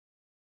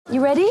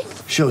You ready?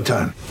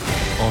 Showtime.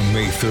 On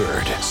May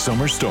 3rd,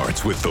 summer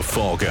starts with The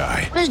Fall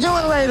Guy. Let's do it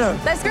later.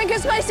 Let's drink a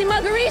spicy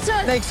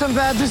margarita. Make some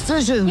bad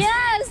decisions.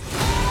 Yes.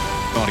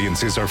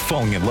 Audiences are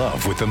falling in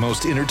love with the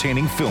most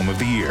entertaining film of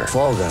the year.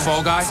 Fall Guy.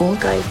 Fall Guy? Fall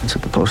Guy. That's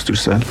what the poster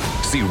said.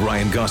 See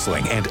Ryan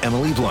Gosling and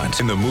Emily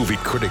Blunt in the movie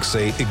critics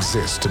say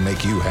exists to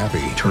make you happy.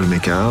 Trying to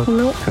make it out?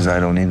 Nope. Because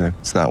I don't either.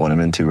 It's not what I'm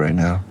into right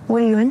now.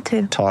 What are you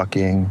into?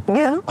 Talking.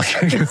 Yeah.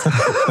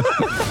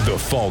 The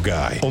Fall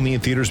Guy. Only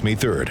in theaters May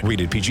 3rd.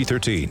 Rated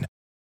PG-13.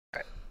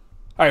 All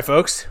right,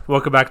 folks.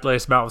 Welcome back to the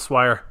latest Mountain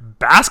Swire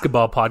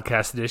Basketball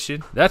Podcast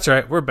Edition. That's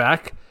right. We're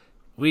back.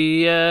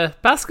 We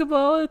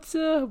basketball.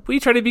 We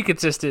try to be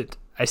consistent.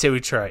 I say we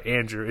try.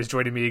 Andrew is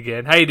joining me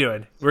again. How you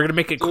doing? We're gonna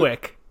make it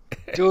quick.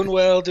 Doing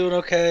well, doing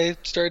okay.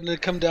 Starting to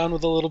come down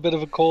with a little bit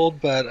of a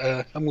cold, but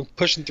I'm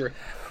pushing through.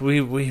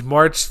 We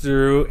marched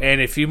through,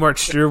 and if you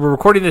march through, we're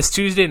recording this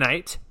Tuesday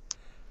night.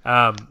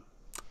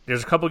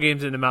 There's a couple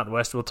games in the Mountain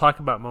West we'll talk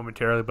about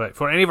momentarily, but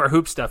for any of our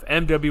hoop stuff,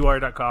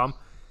 MWR.com.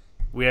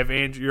 We have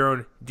Andrew, your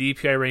own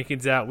DPI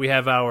rankings out. We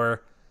have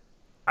our.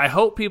 I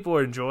hope people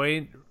are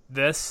enjoying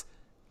this.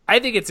 I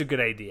think it's a good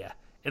idea.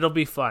 It'll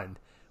be fun.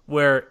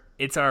 Where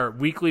it's our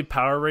weekly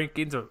power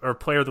rankings or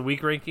player of the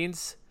week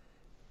rankings,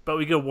 but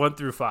we go 1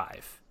 through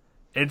 5.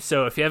 And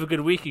so if you have a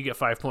good week, you get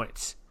 5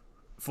 points.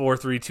 4,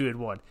 3, 2, and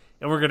 1.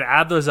 And we're going to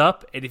add those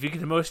up, and if you get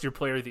the most, your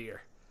player of the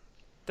year.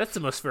 That's the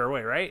most fair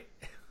way, right?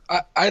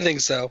 I think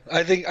so.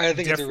 I think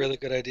it's a really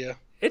good idea.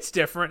 It's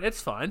different.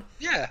 It's fun.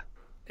 Yeah.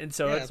 And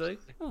so it's like,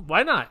 well,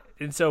 why not?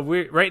 And so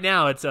right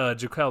now it's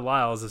Jaquel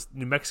Lyles.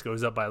 New Mexico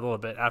is up by a little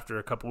bit after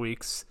a couple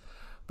weeks.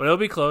 But it'll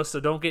be close,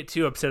 so don't get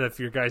too upset if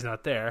your guy's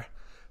not there.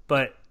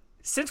 But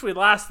since we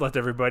last left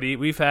everybody,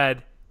 we've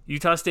had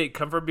Utah State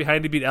come from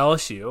behind to beat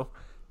LSU.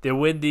 They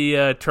win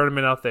the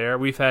tournament out there.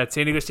 We've had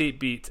San Diego State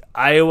beat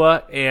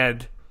Iowa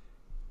and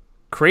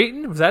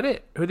Creighton. Was that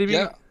it? Who did they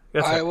beat?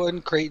 Yeah, Iowa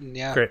and Creighton,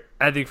 yeah. Great.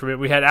 I think from it,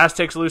 we had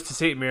Aztecs lose to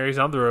St. Mary's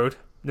on the road.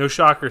 No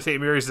shocker,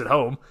 St. Mary's at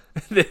home.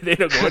 They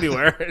don't go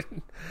anywhere.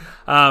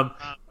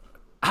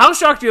 How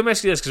shocked do you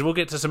ask this? Because we'll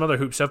get to some other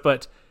hoop stuff,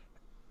 but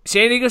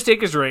San Diego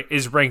State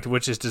is ranked,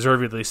 which is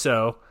deservedly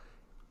so.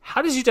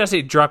 How does Utah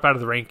State drop out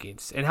of the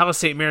rankings? And how is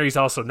St. Mary's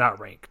also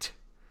not ranked?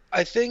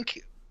 I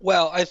think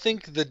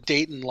the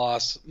Dayton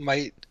loss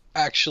might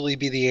actually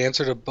be the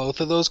answer to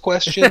both of those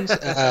questions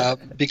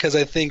because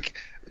I think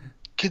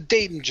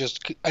Dayton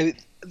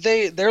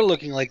they're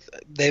looking like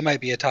they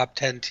might be a top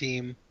 10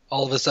 team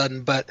all of a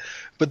sudden, but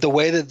the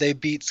way that they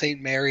beat St.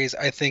 Mary's,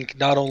 I think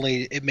not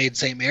only it made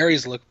St.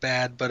 Mary's look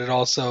bad, but it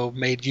also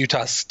made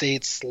Utah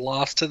State's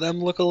loss to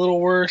them look a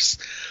little worse.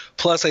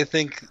 Plus, I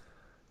think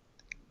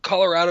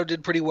Colorado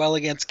did pretty well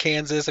against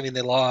Kansas. I mean,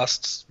 they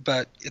lost,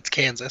 but it's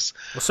Kansas.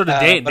 Well, so did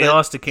Dayton. They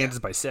lost to Kansas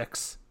by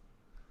 6.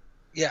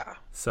 Yeah.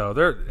 So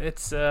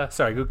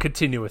sorry, go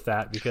continue with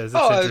that because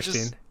it's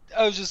interesting.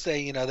 I was just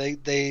saying,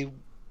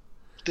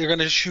 they're going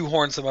to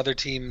shoehorn some other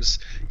teams,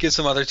 give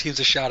some other teams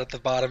a shot at the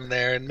bottom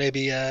there, and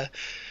maybe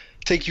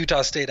take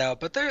Utah State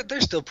out. But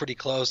they're still pretty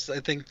close.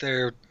 I think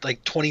they're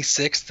like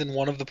 26th in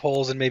one of the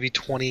polls and maybe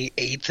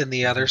 28th in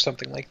the other,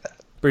 something like that.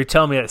 But you're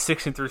telling me that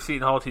 6 and 3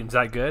 Seton Hall team's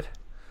that good?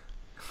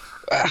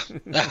 Well,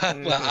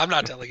 I'm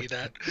not telling you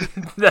that.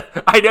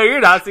 I know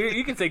you're not. So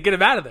you can say get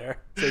them out of there.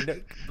 Say no,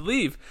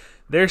 leave.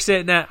 They're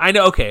sitting at. I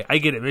know. Okay, I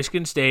get it.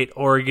 Michigan State,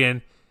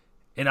 Oregon,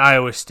 and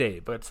Iowa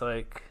State. But it's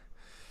like,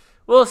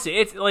 we'll see.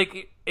 It's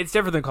like it's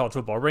different than college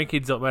football.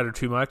 Rankings don't matter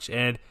too much,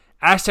 and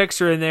Aztecs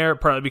are in there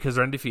partly because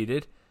they're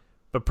undefeated,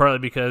 but partly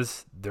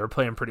because they're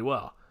playing pretty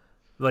well.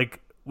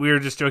 Like we were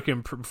just joking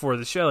before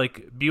the show.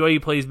 Like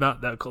BYU plays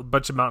that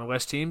bunch of Mountain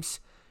West teams.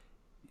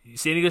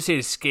 San Diego State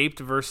escaped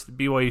versus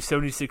BYU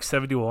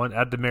 76-71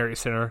 at the Marriott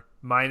Center,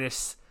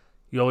 minus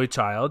Yoli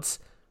Childs,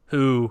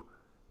 who,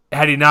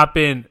 had he not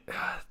been,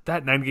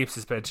 that 9-game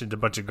suspension's a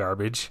bunch of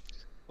garbage.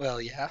 Well,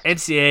 yeah.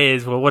 NCAA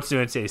is, what's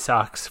new NCAA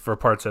sucks for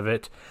parts of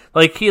it.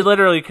 Like, he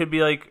literally could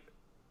be like,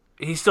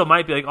 he still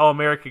might be like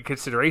All-American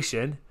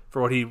consideration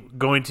for what he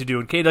going to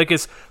do in Canada. Like,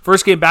 his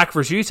first game back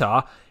versus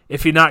Utah,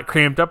 if he not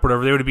cramped up or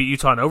whatever, they would have beat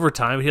Utah in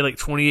overtime. He had like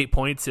 28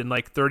 points in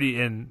like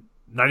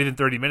not even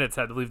 30 minutes,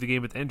 had to leave the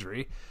game with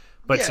injury.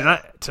 But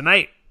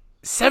tonight,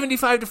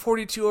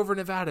 75-42 over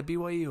Nevada,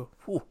 BYU.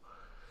 Whew.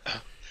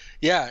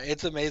 Yeah,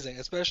 it's amazing.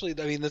 Especially,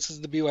 I mean, this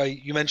is the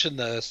BYU. You mentioned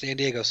the San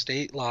Diego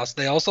State loss.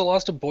 They also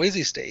lost to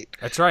Boise State.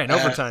 That's right, in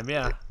overtime,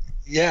 yeah.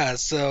 Yeah,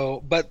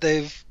 so, but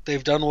they've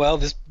done well.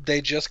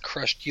 They just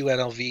crushed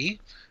UNLV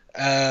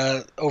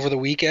over the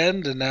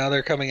weekend, and now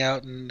they're coming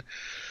out and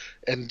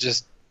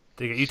just...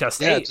 They get Utah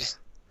State.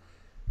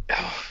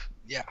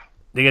 Yeah.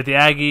 They get the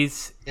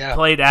Aggies,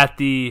 played at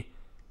the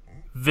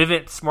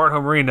Vivint Smart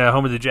Home Arena,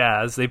 home of the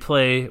Jazz. They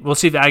play. We'll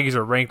see if the Aggies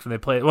are ranked when they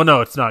play. Well,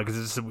 no, it's not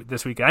because it's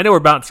this weekend. I know we're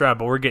bouncing around,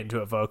 but we're getting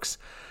to it, folks.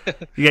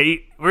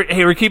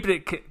 We're keeping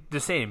it the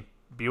same.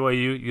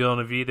 BYU,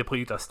 UNLV, they play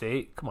Utah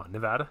State. Come on,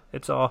 Nevada.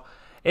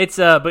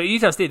 But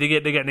Utah State they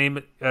get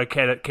named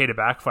Kata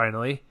back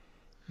finally.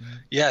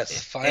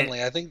 Yes,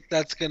 finally. I think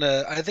that's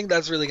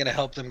really gonna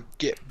help them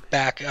get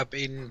back up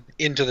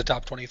into the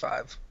top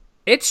 25.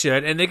 It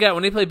should, and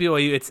when they play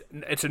BYU,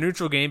 it's a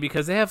neutral game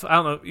because they have, I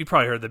don't know, you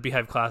probably heard the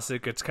Beehive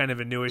Classic. It's kind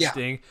of a newish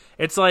thing.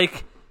 It's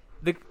like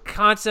the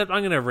concept.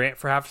 I'm gonna rant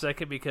for half a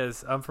second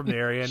because I'm from the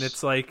area, and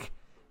it's like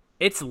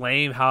it's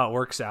lame how it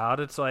works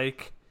out. It's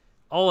like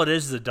all it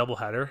is a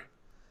doubleheader.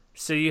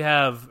 So you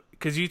have,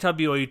 because Utah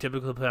BYU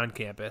typically play on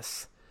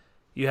campus.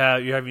 You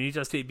have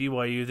Utah State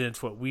BYU. Then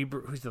it's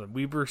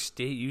Weber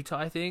State Utah,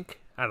 I think.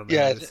 I don't know.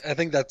 Yeah, I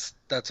think that's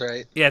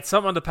right. Yeah, it's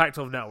something on the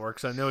Pac-12 network.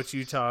 So I know it's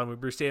Utah and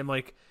Weber State. I'm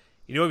like,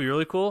 you know, what'd be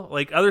really cool?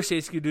 Like other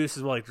states could do this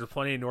as well. Like there's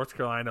plenty in North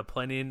Carolina,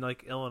 plenty in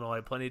like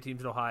Illinois, plenty of teams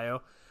in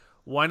Ohio.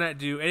 Why not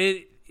do?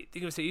 And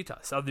think of say Utah,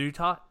 Southern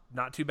Utah,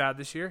 not too bad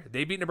this year.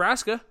 They beat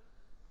Nebraska.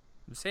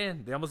 I'm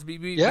saying they almost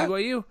beat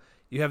BYU.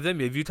 You have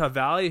them. You have Utah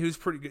Valley, who's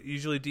pretty good,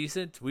 usually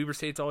decent. Weber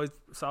State's always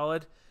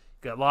solid.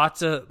 You got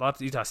lots of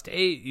Utah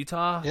State,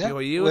 Utah,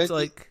 BYU. It's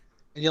like,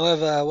 and you'll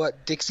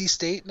have Dixie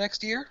State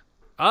next year.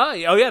 Oh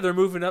yeah, they're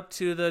moving up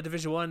to the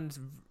Division I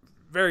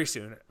very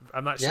soon.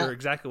 I'm not sure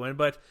exactly when,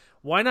 but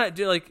why not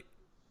do like?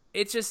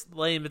 It's just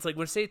lame. It's like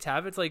when states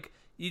have it's like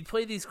you'd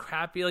play these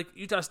crappy like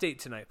Utah State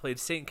tonight played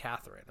St.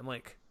 Catherine. I'm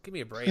like, give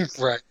me a break.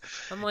 Right.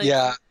 I'm like,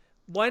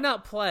 why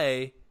not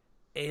play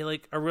a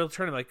real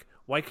tournament? Like,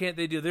 why can't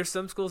they do? There's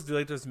some schools do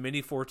like those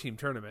mini 4-team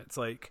tournaments,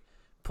 like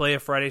play a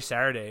Friday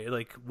Saturday,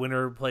 like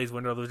winner plays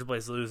winner, loser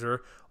plays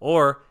loser,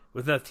 or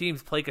with enough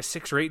teams play like a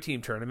 6 or 8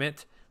 team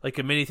tournament, like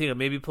a mini thing. Like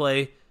maybe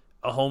play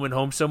a home and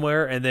home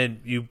somewhere, and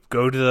then you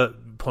go to the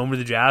home to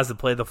the Jazz and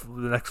play the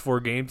next 4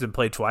 games and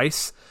play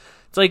twice.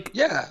 It's like,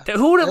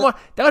 who wouldn't want?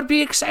 That would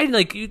be exciting.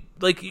 Like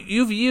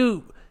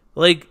UVU,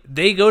 like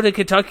they go to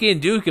Kentucky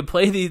and Duke and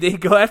play they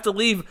have to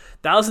leave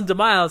thousands of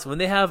miles when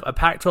they have a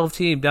Pac-12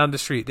 team down the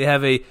street. They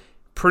have a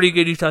pretty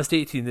good Utah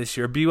State team this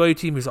year. A BYU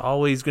team who's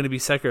always going to be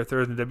second or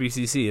third in the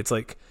WCC. It's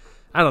like,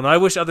 I don't know. I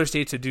wish other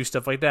states would do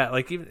stuff like that.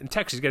 Like even in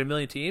Texas, you got 1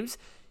 million teams.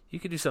 You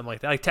could do something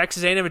like that. Like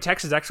Texas A&M and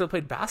Texas actually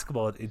played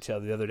basketball with each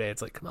other the other day.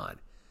 It's like, come on.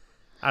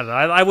 I don't know.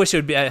 I wish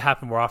it would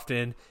happen more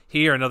often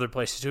here and other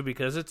places too,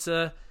 because it's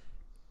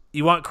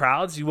you want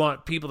crowds, you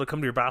want people to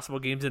come to your basketball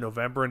games in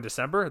November and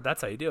December.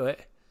 That's how you do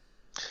it.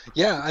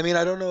 Yeah, I mean,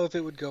 I don't know if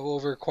it would go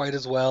over quite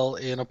as well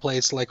in a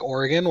place like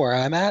Oregon, where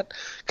I'm at,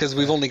 because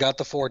we've only got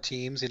the 4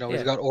 teams. You know,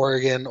 we've got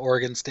Oregon,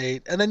 Oregon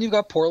State, and then you've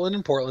got Portland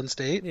and Portland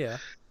State. Yeah.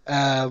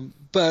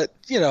 But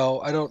you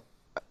know,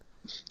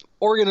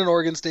 Oregon and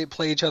Oregon State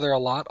play each other a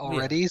lot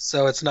already,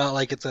 so it's not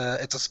like it's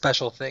a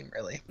special thing,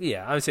 really.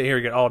 Yeah, I would say here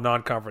you get all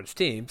non-conference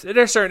teams. And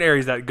there's certain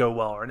areas that go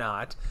well or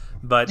not,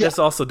 but this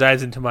also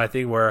dives into my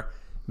thing where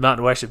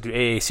Mountain West should do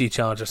AAC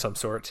challenge of some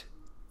sort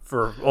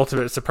for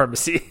ultimate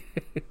supremacy.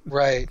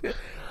 Right.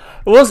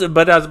 Well,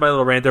 but that was my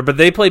little rant there. But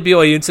they play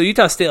BYU, and so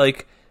Utah State,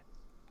 like,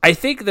 I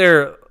think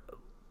they're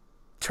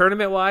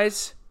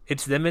tournament-wise,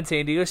 it's them and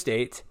San Diego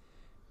State,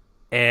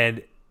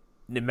 and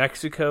New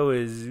Mexico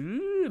is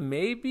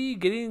maybe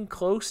getting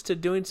close to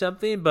doing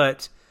something,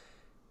 but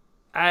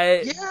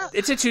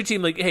it's a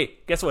 2-team league. Hey,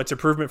 guess what? It's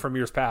improvement from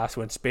years past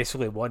when it's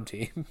basically 1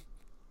 team.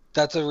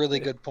 That's a really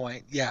good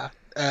point. Yeah.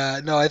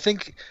 No, I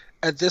think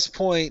at this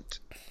point,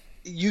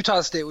 Utah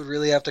State would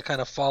really have to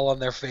kind of fall on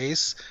their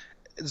face.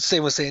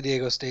 Same with San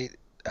Diego State.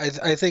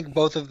 I think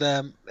both of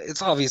them. It's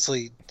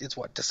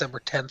December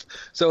 10th,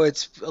 so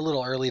it's a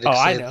little early to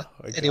say that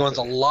anyone's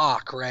a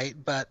lock, right?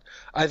 But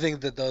I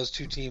think that those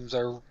 2 teams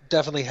are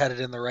definitely headed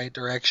in the right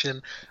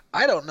direction.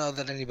 I don't know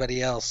that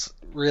anybody else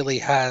really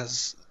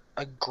has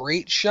a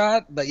great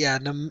shot, but yeah,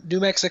 New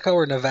Mexico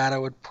or Nevada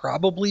would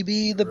probably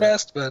be the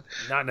best. But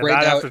not Nevada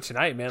right now, after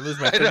tonight, man. Lose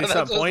by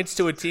 30-something points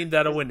to a team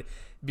that'll win.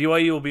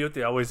 BYU will be what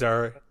they always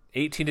are.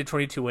 18 to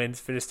 22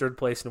 wins, finish 3rd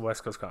place in the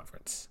West Coast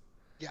Conference.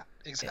 Yeah,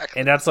 exactly.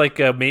 And that's like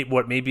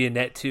maybe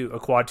a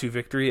quad 2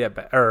 victory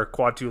or a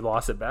quad 2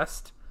 loss at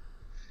best.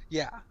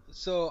 Yeah.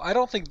 So I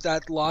don't think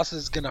that loss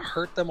is going to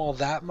hurt them all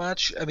that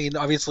much. I mean,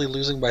 obviously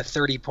losing by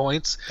 30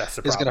 points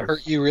is going to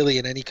hurt you really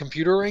in any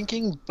computer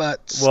ranking,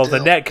 but still. The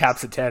net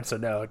cap's at 10, so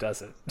no, it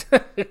doesn't.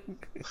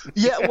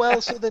 Yeah, well,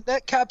 so the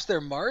net caps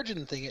their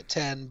margin thing at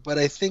 10, but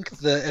I think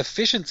the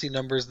efficiency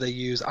numbers they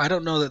use, I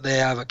don't know that they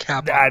have a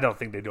cap I don't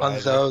think they do on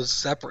those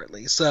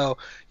separately. So,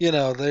 you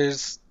know,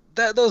 there's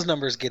those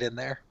numbers get in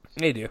there.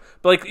 They do.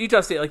 But like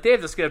Utah State, like they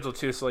have the schedule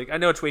too, so like I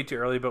know it's way too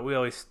early, but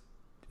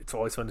it's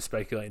always fun to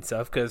speculate and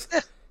stuff because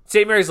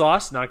St. Mary's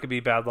lost, not going to be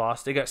a bad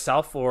loss. They got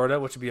South Florida,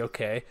 which would be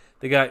okay.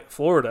 They got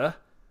Florida.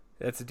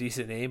 That's a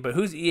decent name. But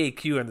who's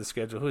EAQ on the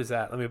schedule? Who is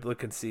that? Let me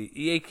look and see.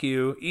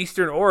 EAQ,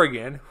 Eastern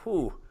Oregon.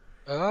 Whew.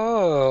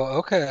 Oh,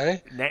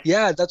 okay.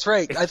 Yeah, that's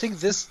right. I think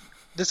this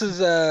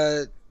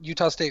is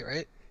Utah State,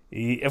 right?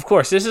 Of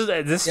course,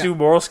 this new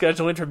moral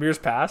scheduling from years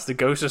past, the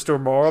Ghost of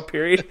Storm moral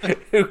period,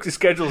 who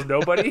schedules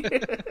nobody.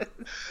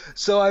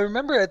 So I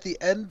remember at the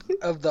end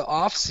of the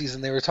off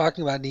season, they were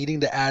talking about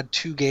needing to add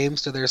 2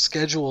 games to their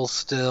schedule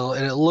still,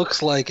 and it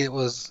looks like it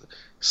was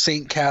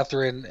St.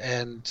 Catherine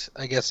and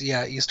I guess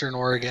Eastern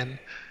Oregon.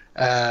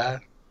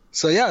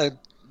 So yeah,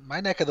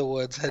 my neck of the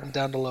woods, heading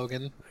down to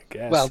Logan.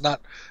 Well,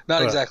 not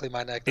exactly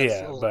my neck.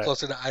 That's a little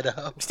closer to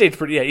Idaho.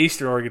 State's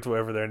Eastern Oregon's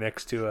over there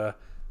next to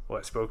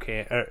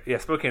Spokane.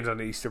 Spokane's on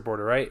the eastern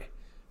border, right?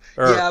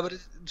 Or, yeah, but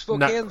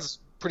Spokane's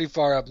pretty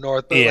far up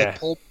north. But Yeah.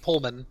 like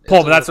Pullman. is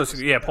Pullman, a that's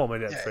little what's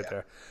Pullman. That's right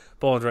there.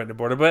 Pullman's right in the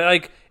border. But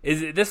like,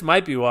 this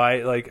might be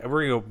why like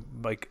we're gonna go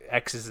like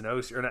X's and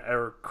O's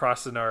or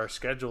crossing our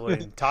schedule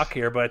and talk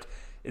here. But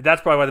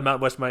that's probably why the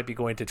Mountain West might be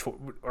going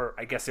to, or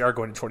I guess they are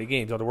going to 20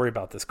 games. Don't worry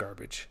about this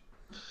garbage.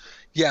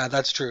 Yeah,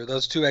 that's true.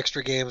 Those 2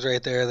 extra games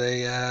right there,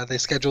 they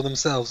schedule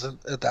themselves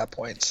at that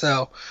point.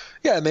 So,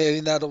 yeah, maybe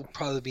that'll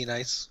probably be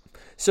nice.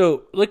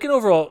 So looking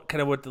overall,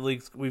 kind of what the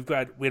leagues we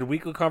had a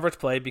weekly conference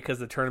play because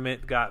the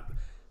tournament got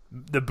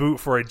the boot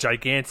for a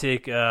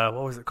gigantic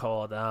what was it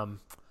called?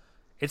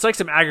 It's like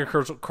some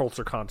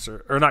agriculture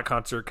concert or not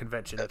concert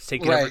convention that's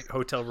taking every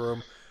hotel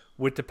room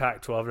with the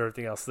Pac-12 and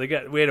everything else. So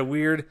we had a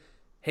weird.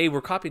 Hey,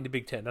 we're copying the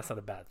Big Ten. That's not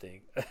a bad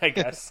thing, I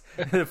guess.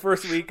 The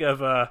first week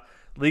of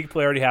league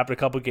play already happened, a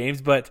couple of games,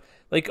 but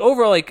like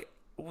overall, like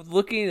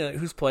looking at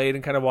who's played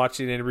and kind of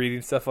watching and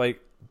reading stuff,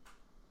 like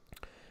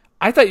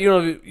I thought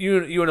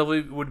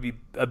UNLV would be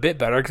a bit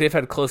better because they've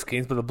had close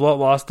games, but the blowout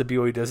loss to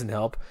BYU doesn't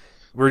help.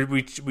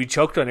 We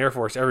choked on Air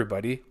Force,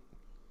 everybody.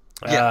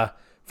 Yeah.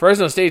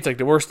 Fresno State's like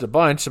the worst of the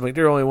bunch. I'm like,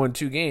 they're only won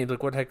 2 games.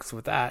 Like, what the heck's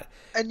with that?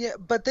 And yeah,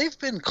 but they've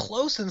been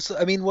close. And so,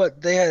 I mean,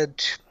 what they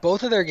had,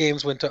 both of their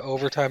games went to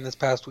overtime this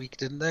past week,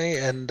 didn't they?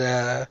 And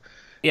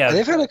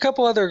they've had a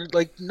couple other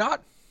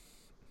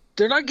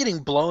they're not getting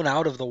blown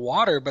out of the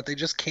water, but they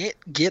just can't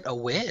get a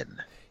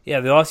win. Yeah,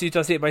 they lost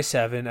Utah State by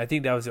 7. I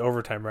think that was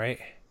overtime, right?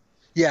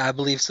 Yeah, I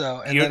believe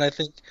so. And then I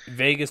think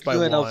Vegas by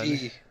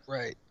UNLV, 1.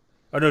 right?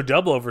 Oh no,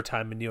 double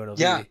overtime in UNLV.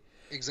 Yeah,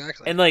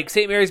 exactly. And like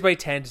St. Mary's by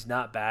 10 is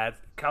not bad.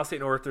 Cal State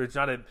Northridge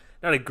not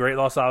a great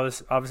loss,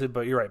 obviously,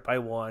 but you're right, by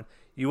 1.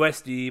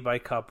 USD by a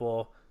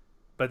couple,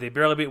 but they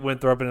barely beat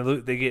Winthrop,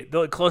 and they get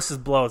the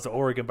closest blow is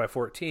Oregon by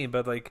 14.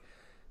 But like,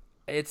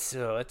 it's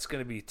going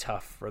to be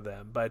tough for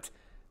them. But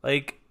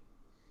like,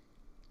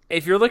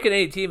 if you're looking at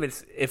any team,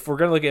 if we're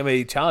going to look at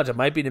a challenge, it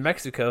might be New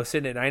Mexico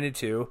sitting at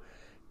 9-2.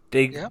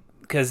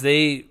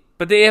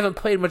 But they haven't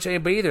played much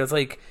anybody either. It's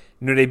like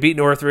they beat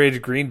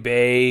Northridge, Green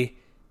Bay,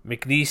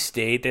 McNeese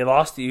State. They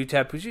lost to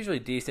UTEP, who's usually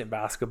decent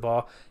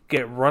basketball.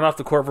 Get run off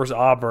the court versus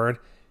Auburn.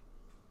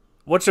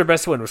 What's their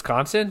best win?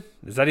 Wisconsin?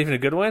 Is that even a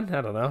good win?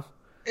 I don't know.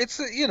 It's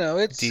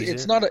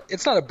it's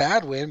not a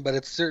bad win, but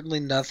it's certainly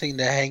nothing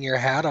to hang your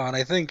hat on.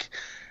 I think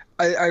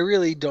I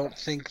really don't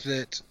think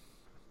that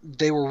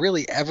they were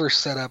really ever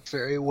set up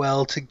very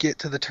well to get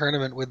to the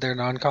tournament with their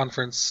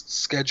non-conference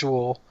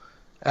schedule.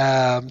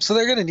 So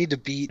they're going to need to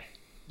beat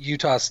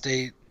Utah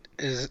State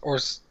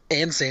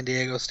and San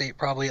Diego State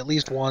probably at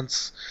least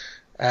once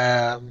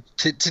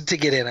to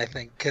get in, I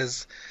think.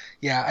 Because,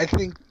 I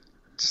think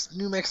just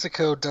New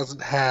Mexico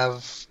doesn't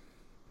have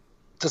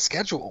the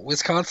schedule.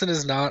 Wisconsin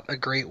is not a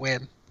great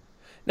win.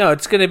 No,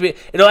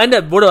 it'll end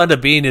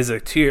up being is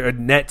a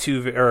net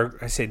 2, or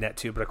I say net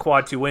 2, but a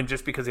quad 2 win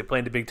just because they play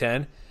in the Big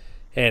Ten.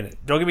 And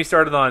don't get me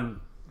started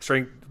on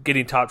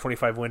getting top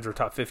 25 wins or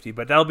top 50,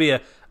 but that'll be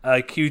a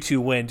Q2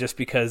 win just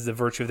because the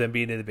virtue of them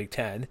being in the Big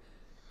Ten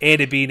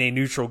and it being a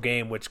neutral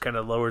game, which kind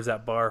of lowers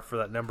that bar for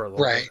that number a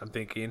little bit, I'm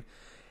thinking.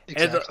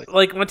 Exactly. And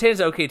like Montana's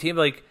an okay team.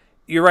 Like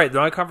you're right, the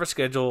non-conference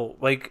schedule,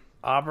 like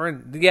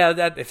Auburn,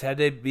 that if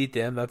they beat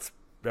them, that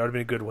would have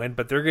been a good win.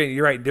 But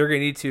you're right, they're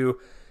going to need to.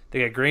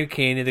 They got Grand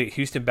Canyon, they got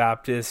Houston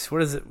Baptist.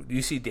 What is it?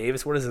 UC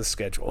Davis. What is the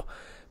schedule?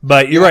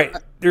 But you're right.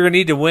 They're going to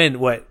need to win.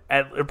 They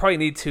probably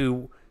need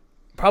to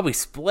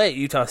split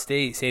Utah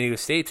State, San Diego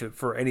State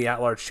for any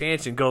at-large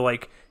chance and go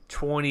like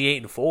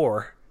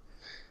 28-4.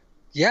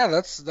 Yeah,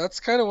 that's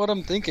kind of what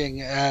I'm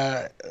thinking.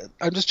 I'm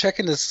just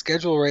checking the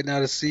schedule right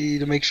now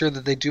to make sure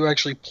that they do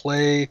actually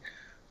play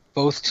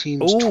both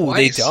teams twice. Oh,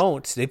 they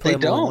don't. They play. They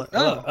don't.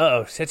 No.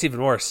 Oh, that's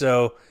even worse.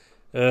 So,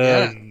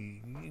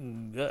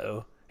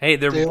 uh-oh. Hey,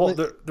 they're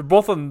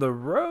both on the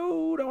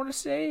road. I want to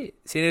say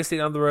San Diego State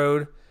on the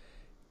road.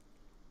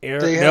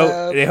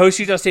 They host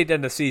Utah State at the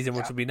end of the season,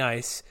 which would be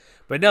nice.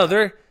 But no,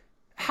 don't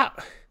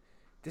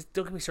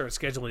get me started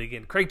scheduling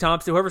again. Craig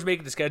Thompson, whoever's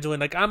making the scheduling,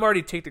 like I'm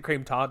already taking the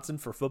Craig Thompson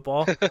for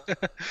football,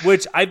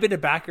 which I've been a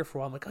backer for a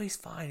while. I'm like, oh, he's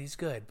fine, he's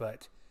good,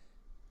 but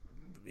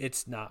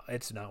it's not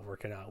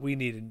working out. They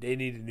need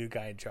a new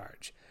guy in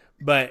charge.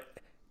 But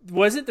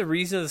wasn't the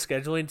reason of the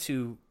scheduling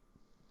to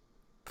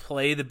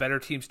play the better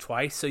teams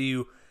twice?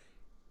 So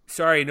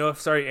sorry,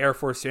 Air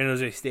Force, San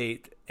Jose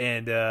State,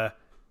 and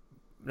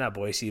not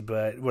Boise,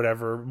 but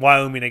whatever,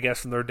 Wyoming, I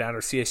guess, when they're down,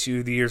 or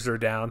CSU, the years they're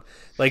down,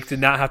 like to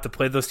not have to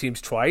play those teams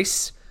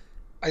twice.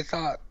 I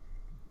thought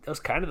that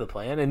was kind of the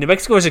plan. And New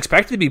Mexico is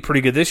expected to be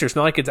pretty good this year. It's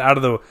not like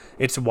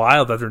it's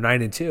wild that they're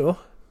 9-2.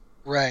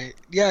 Right.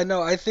 Yeah,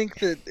 no, I think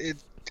that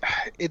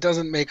it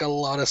doesn't make a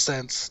lot of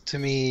sense to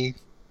me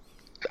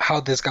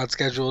how this got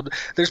scheduled.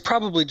 There's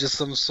probably just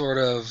some sort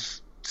of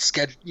a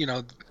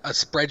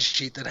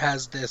spreadsheet that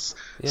has this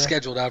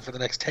scheduled out for the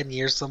next 10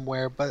 years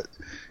somewhere. But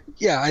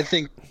yeah, I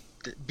think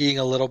being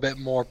a little bit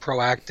more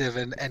proactive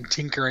and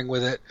tinkering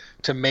with it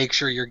to make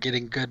sure you're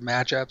getting good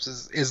matchups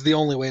is the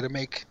only way to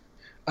make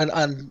an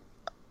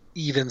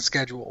uneven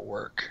schedule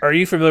work. Are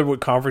you familiar with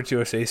Conference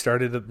USA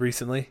started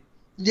recently?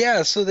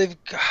 Yeah, so they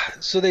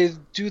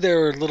do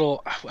their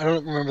little, I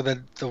don't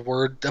remember the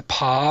word, a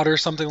pod or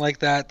something like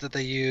that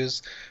they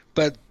use,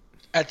 but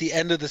at the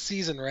end of the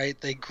season, right,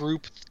 they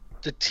group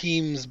the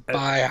teams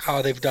by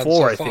how they've done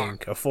four, so far. I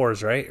think. Of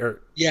fours, right?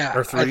 Or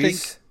threes? I think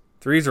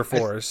Threes or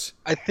fours?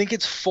 I think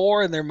it's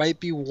 4, and there might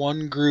be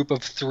one group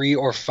of 3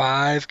 or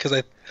 5,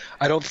 because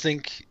I don't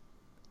think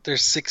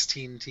there's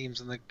 16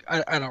 teams in the.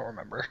 I don't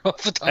remember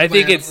off the top I of my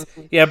think head, it's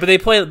honestly. but they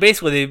play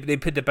basically they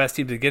pit the best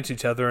teams against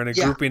each other in a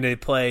grouping. They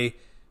play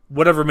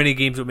whatever many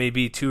games it may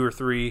be, 2 or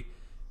 3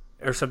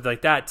 or something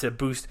like that to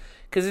boost.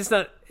 Because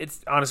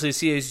it's honestly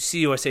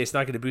CUSA. It's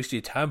not going to boost you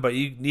a ton, but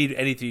you need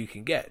anything you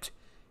can get.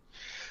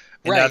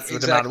 And Right, that's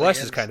what the Mountain exactly.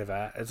 West is kind of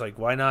at. It's like,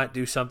 why not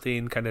do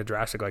something kind of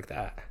drastic like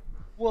that?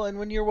 Well, and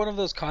when you're one of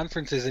those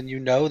conferences and you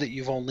know that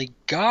you've only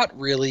got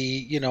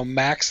really,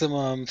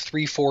 maximum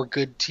 3-4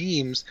 good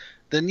teams,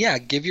 then yeah,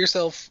 give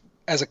yourself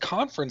as a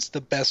conference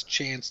the best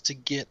chance to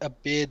get a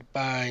bid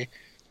by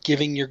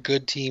giving your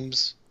good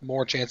teams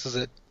more chances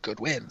at good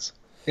wins.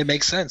 It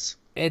makes sense.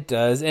 It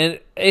does, and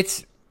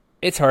it's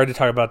hard to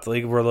talk about the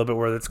league. We're a little bit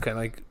where it's kind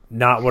of like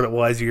not what it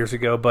was years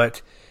ago,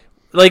 but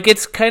like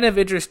it's kind of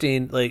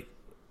interesting. Like,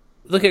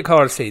 look at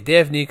Colorado State. They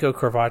have Nico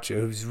Carvacho,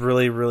 who's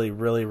really, really,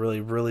 really,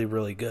 really, really,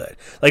 really good.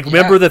 Like,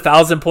 remember the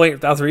 1,000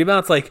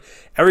 rebounds? Like,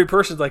 every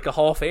person's like a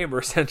Hall of Famer,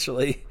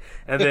 essentially.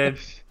 And then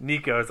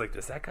Nico is like,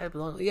 does that guy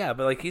belong? Yeah,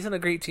 but like he's on a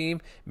great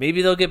team.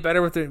 Maybe they'll get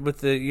better with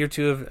the year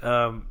 2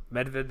 of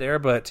Medved there,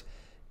 but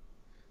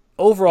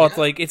overall, it's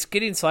like it's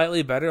getting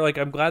slightly better. Like,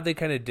 I'm glad they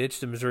kind of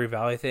ditched the Missouri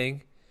Valley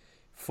thing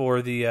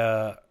for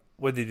the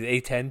what they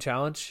did, A10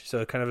 challenge,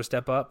 so kind of a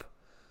step up,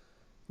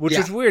 which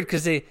is weird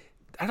because I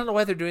don't know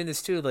why they're doing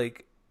this too.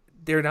 Like,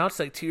 they're announced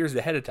like 2 years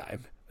ahead of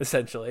time,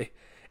 essentially.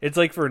 It's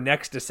like for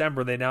next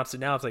December, they announced it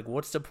now. It's like,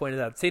 what's the point of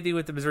that? Same thing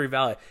with the Missouri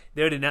Valley.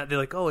 They're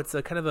like, oh, it's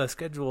a kind of a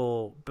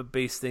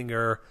schedule-based thing,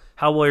 or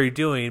how well are you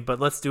doing?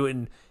 But let's do it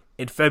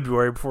in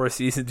February before the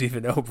season's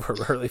even over,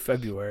 early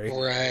February.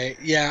 Right.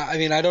 Yeah. I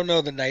mean, I don't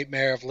know the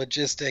nightmare of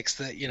logistics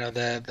that,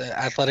 the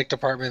athletic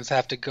departments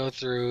have to go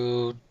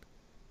through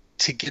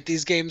to get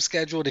these games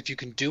scheduled, if you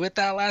can do it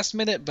that last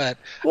minute. But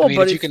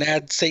if you can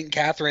add St.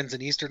 Catharines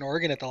and Eastern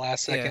Oregon at the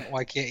last second,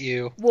 why can't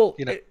you? Well,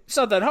 it's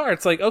not that hard.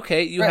 It's like,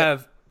 okay, you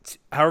have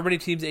however many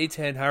teams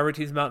A10, however many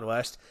teams Mountain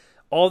West.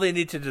 All they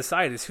need to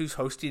decide is who's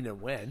hosting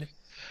and when,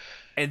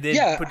 and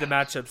then put the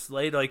matchups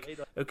late. Like,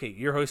 okay,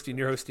 you're hosting,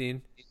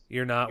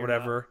 you're not,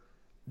 whatever.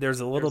 There's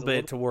a little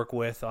bit to work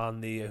with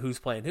on the who's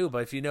playing who,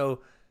 but if you know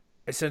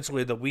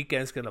essentially the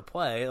weekend's going to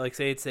play, like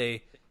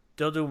say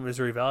they'll do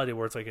Missouri Valley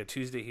where it's like a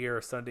Tuesday here,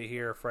 a Sunday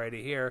here, a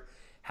Friday here,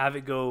 have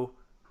it go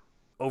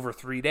over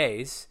 3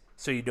 days,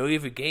 so you know you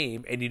have a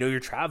game and you know you're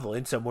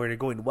traveling somewhere and you're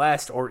going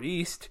west or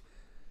east.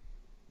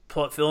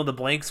 Fill in the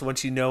blanks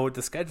once you know what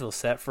the schedule's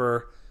set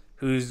for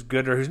who's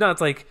good or who's not. It's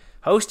like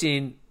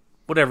hosting,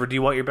 whatever. Do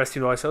you want your best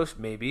team to always host?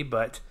 Maybe,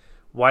 but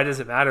why does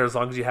it matter as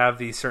long as you have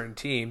these certain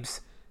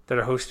teams that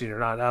are hosting or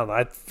not? I don't know.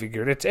 I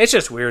figured it's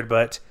just weird,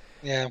 but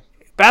yeah,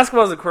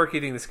 basketball's a quirky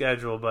thing to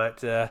schedule.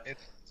 But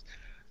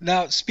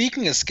now,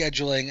 speaking of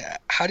scheduling,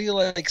 how do you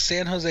like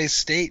San Jose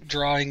State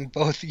drawing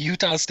both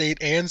Utah State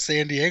and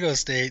San Diego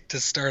State to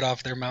start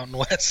off their Mountain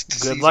West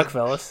season? Good luck,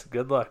 fellas.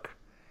 Good luck.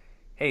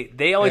 Hey,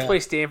 they always play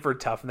Stanford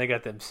tough, and they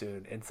got them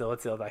soon. And so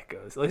let's see how that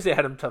goes. At least they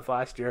had them tough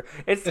last year.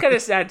 It's kind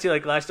of sad too.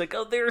 Like last year, like,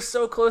 oh, they were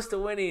so close to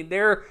winning. They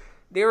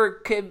were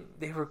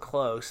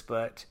close,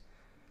 but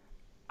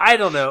I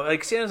don't know.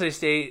 Like San Jose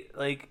State,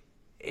 like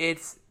they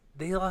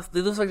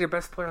lose like their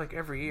best player like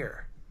every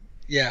year.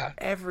 Yeah,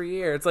 every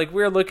year. It's like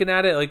we were looking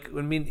at it like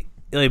when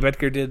Eli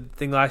Betker did the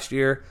thing last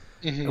year.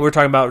 And we were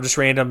talking about just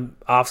random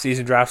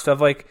off-season draft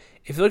stuff. Like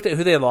if you looked at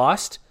who they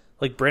lost.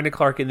 Like Brandon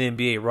Clark in the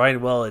NBA,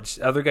 Ryan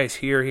Welledge, other guys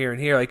here, and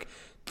here. Like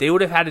they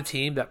would have had a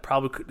team that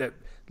that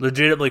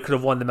legitimately could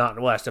have won the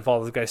Mountain West if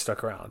all those guys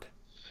stuck around.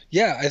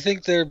 Yeah, I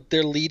think their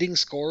leading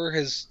scorer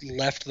has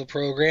left the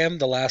program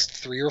the last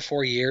 3 or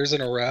 4 years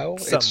in a row.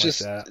 It's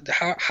just like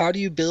how do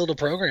you build a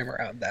program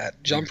around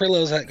that? John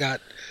Prillo's got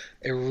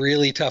a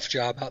really tough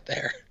job out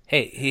there.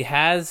 Hey, he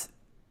has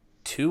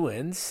 2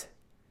 wins.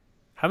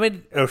 How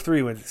many? Oh,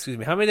 3 wins. Excuse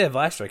me. How many did he have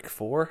last year? Like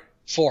 4?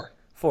 4.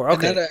 4.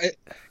 Okay.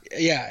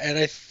 And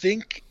I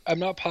think, I'm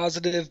not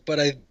positive, but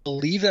I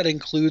believe that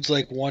includes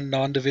like 1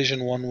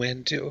 non-division 1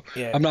 win too.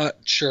 Yeah. I'm not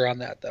sure on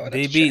that though.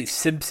 They beat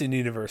Simpson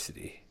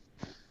University.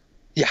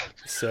 Yeah.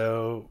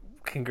 So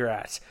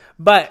congrats.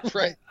 But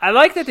I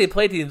like that they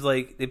play teams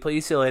like they play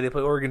UCLA, they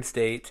play Oregon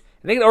State,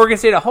 and they get Oregon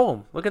State at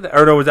home. Look at that.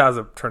 Or no, that was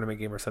a tournament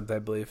game or something, I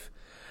believe.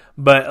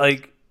 But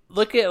like,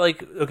 look at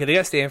like, okay, they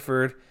got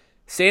Stanford,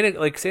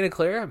 Santa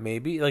Clara,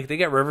 maybe like they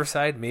got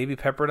Riverside, maybe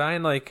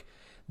Pepperdine, like.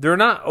 They're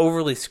not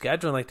overly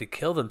scheduling like to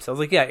kill themselves.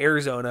 Like, yeah,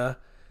 Arizona,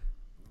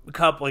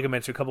 like I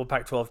mentioned, a couple of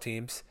Pac-12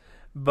 teams.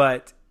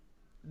 But,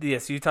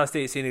 yes, Utah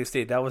State, San Diego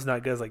State, that was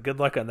not good. I was like, good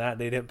luck on that.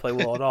 They didn't play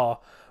well at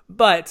all.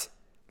 But,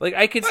 like,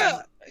 I could...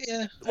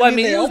 Yeah. Well, I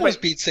mean, they it was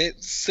almost beat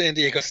San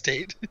Diego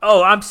State.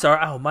 Oh, I'm sorry.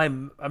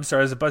 I'm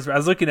sorry. As a buzzer, I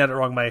was looking at it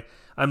wrong.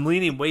 I'm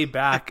leaning way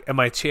back in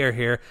my chair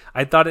here.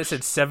 I thought it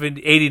said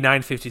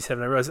 89-57.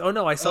 I realized, oh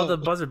no, I saw the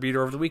buzzer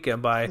beater over the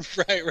weekend by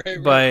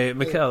right.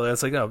 Mikel. I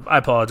was like, no, I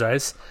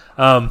apologize.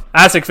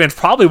 Aztec fans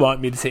probably want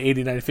me to say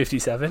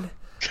 89-57.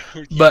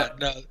 But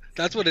no,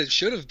 that's what it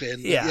should have been.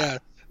 Yeah.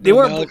 They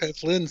weren't. Malachi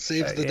Flynn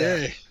saves the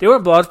day. They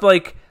weren't blowouts,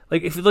 but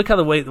like if you look how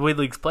the way the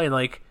league's playing,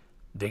 like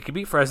they could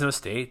beat Fresno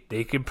State.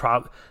 They could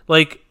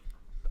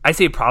I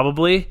say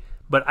probably,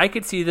 but I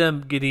could see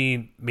them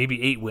getting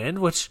maybe 8 wins,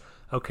 which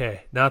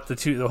okay, not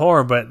the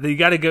horn, but you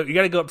gotta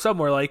go up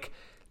somewhere. Like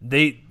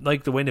the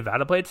way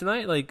Nevada played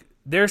tonight, like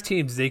there's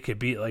teams they could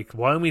beat. Like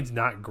Wyoming's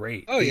not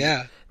great. Oh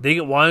yeah. They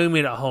get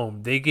Wyoming at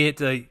home. They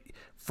get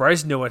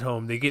Fresno at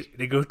home. They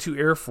go to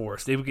Air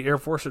Force. They would get Air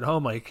Force at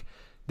home. Like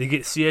they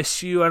get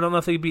CSU. I don't know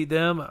if they beat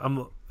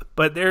them.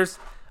 But there's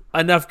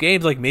enough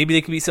games. Like maybe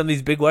they can beat some of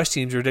these Big West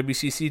teams or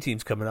WCC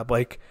teams coming up.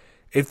 Like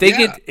if they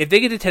get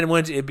to 10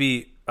 wins, it'd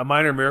be a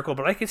minor miracle.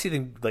 But I can see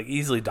them like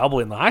easily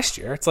doubling last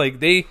year. It's like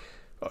they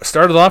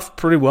started off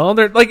pretty well.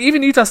 They're like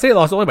even Utah State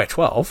lost only by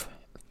 12.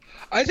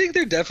 I think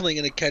they're definitely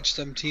going to catch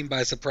some team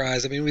by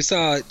surprise. I mean, we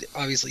saw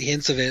obviously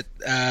hints of it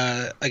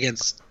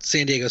against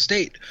San Diego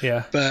State.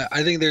 Yeah. But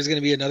I think there's going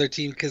to be another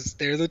team because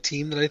they're the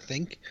team that I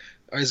think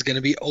is going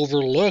to be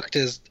overlooked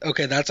as,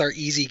 okay, that's our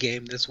easy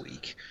game this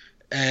week.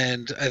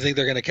 And I think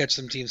they're going to catch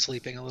some teams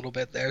sleeping a little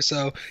bit there.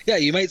 So, yeah,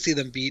 you might see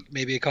them beat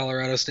maybe a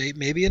Colorado State,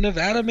 maybe a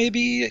Nevada,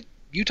 maybe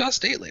Utah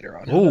State later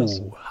on.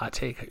 Ooh, hot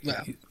take.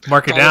 Yeah.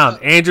 Mark it down.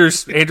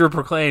 Andrew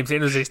proclaims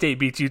San Jose State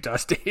beats Utah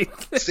State.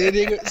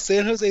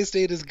 San Jose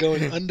State is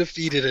going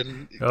undefeated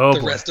in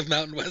the rest of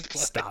Mountain West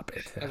play. Stop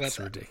it. That's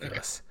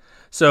ridiculous. Okay.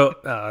 So,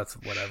 that's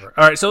whatever.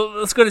 All right, so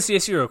let's go to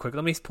CSU real quick.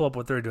 Let me pull up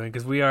what they're doing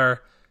because we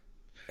are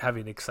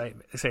having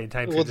exciting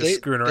times here just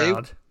screwing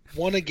around.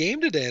 They won a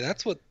game today.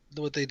 That's what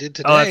they did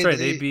today. Oh, that's right.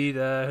 They beat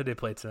who they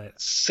played tonight?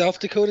 South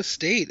Dakota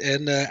State,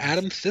 and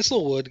Adam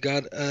Thistlewood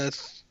got a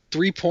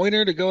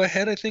 3-pointer to go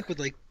ahead, I think, with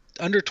like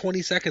under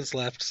 20 seconds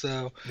left.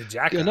 So the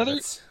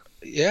Jackrabbits.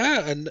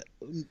 And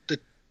the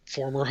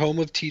former home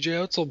of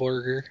TJ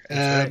Otzelberger.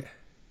 That's right.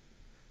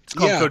 Let's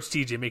call him Coach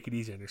TJ. Make it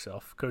easy on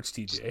yourself, Coach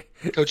TJ.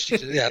 Coach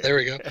TJ. Yeah, there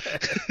we go.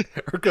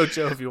 Or Coach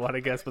O, if you want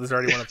to guess, but there's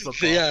already one in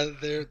football.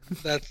 Yeah,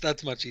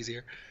 that's much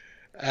easier.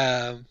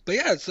 But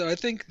yeah, so I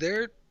think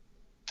they're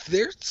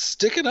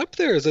sticking up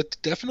there as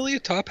definitely a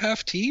top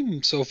half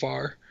team so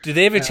far. Do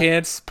they have a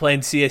chance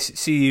playing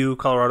CU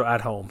Colorado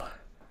at home?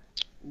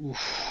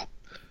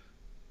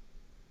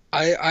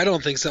 I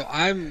don't think so.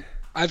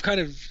 I've kind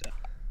of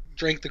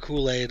drank the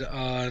Kool-Aid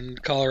on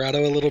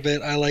Colorado a little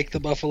bit. I like the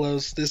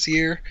Buffaloes this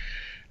year.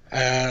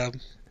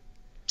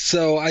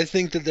 So I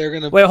think that they're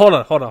going to... Wait, hold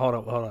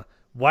on.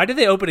 Why did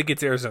they open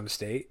against Arizona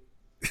State?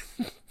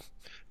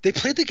 They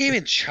played the game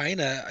in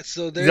China,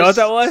 so there's... Is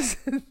that what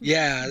that was?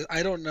 Yeah,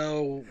 I don't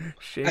know.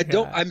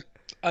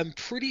 I'm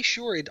pretty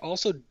sure it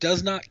also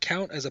does not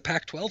count as a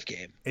Pac-12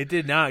 game. It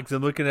did not, because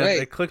I'm looking at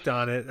it. I clicked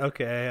on it.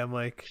 Okay, I'm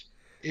like...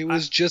 It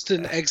was just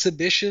an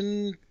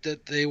exhibition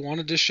that they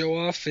wanted to show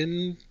off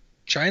in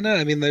China.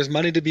 I mean, there's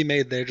money to be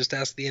made there. Just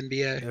ask the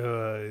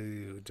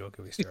NBA. Don't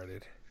get me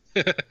started.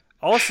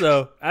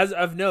 Also, as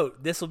of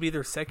note, this will be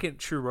their second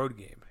true road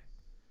game.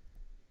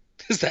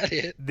 Is that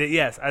it?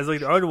 Yes. I was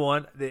like, the other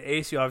one, the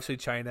ASU, obviously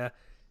China,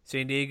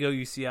 San Diego,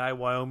 UCI,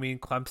 Wyoming,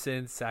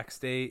 Clemson, Sac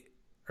State,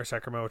 or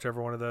Sacramento,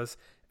 whichever one of those,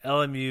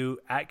 LMU,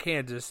 at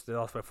Kansas, they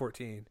lost by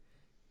 14.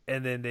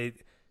 And then they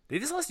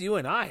just lost to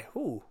UNI.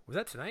 Ooh, was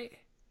that tonight?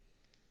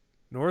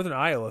 Northern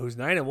Iowa, who's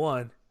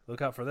 9-1.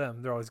 Look out for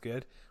them. They're always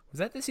good. Was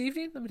that this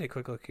evening? Let me take a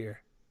quick look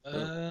here.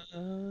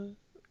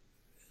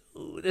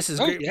 Ooh, this is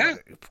great. Yeah.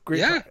 Great.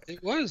 Yeah,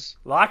 it was.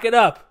 Lock it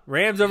up.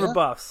 Rams over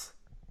Buffs.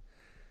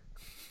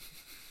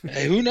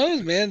 Hey, who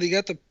knows, man? They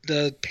got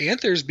the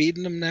Panthers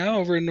beating them now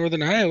over in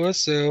Northern Iowa.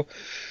 So,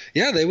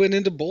 yeah, they went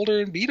into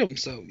Boulder and beat them.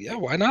 So, yeah,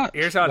 why not?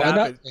 Here's how it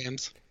happened. Not,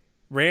 Rams?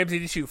 Rams need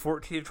to shoot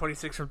 14 of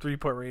 26 from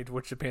three-point range,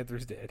 which the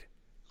Panthers did.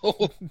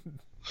 Oh.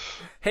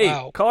 Hey,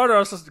 wow.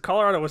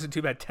 Colorado wasn't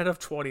too bad. 10 of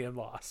 20 and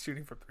lost,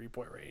 shooting from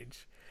three-point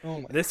range.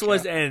 Oh my this God.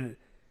 was, and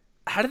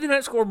how did they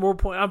not score more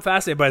points? I'm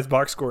fascinated by his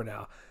box score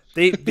now.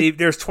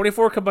 There's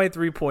 24 combined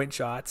three-point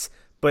shots,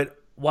 but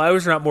why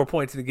was there not more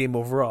points in the game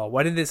overall?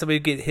 Why didn't somebody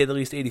get hit at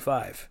least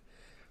 85?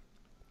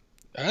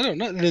 I don't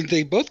know.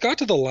 They both got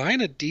to the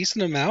line a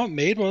decent amount,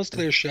 made most of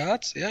their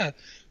shots. Yeah,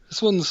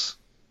 this one's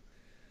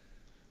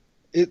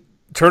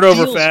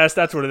turnover fest.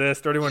 That's what it is.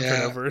 31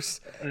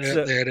 turnovers.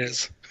 There it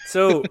is.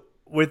 So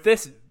with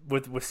this,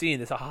 with seeing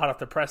this hot off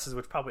the presses,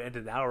 which probably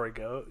ended an hour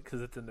ago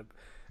because it's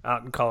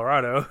out in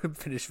Colorado,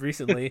 finished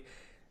recently.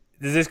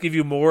 Does this give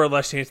you more or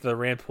less chance of the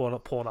Rams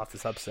pulling off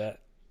this upset?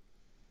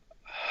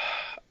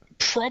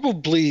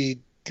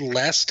 Probably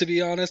less, to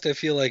be honest. I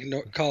feel like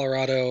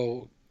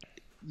Colorado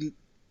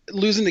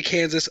losing to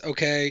Kansas,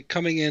 okay,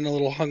 coming in a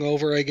little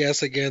hungover, I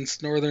guess,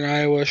 against Northern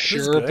Iowa,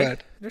 sure,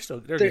 but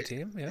they're a good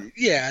team.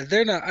 Yeah,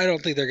 they're not. I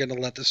don't think they're going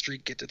to let the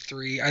streak get to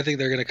 3. I think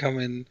they're going to come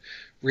in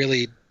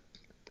really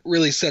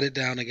really set it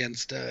down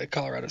against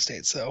Colorado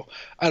State. So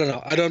I don't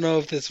know. I don't know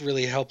if this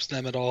really helps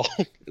them at all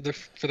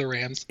for the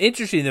Rams.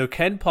 Interesting though.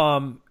 Ken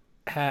Palm.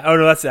 Oh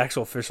no, that's the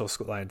actual official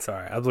score line.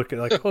 Sorry, I'm looking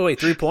like, oh wait,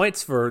 3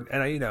 points for,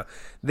 and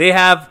they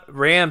have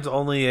Rams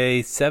only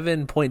a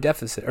 7-point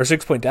deficit or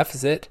 6-point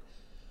deficit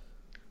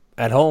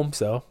at home,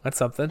 so that's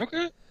something.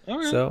 Okay, all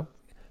right. So,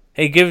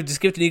 hey, give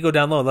to Nico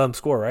down low, and let him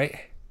score, right?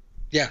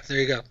 Yeah, there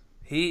you go.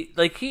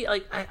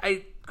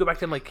 I go back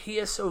to him like he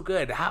is so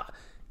good. How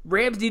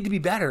Rams need to be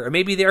better, or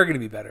maybe they are going to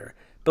be better.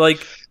 But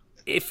like,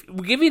 if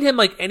giving him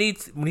like any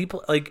when he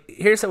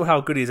here's how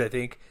good he is, I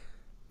think.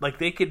 Like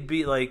they could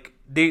be like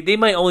they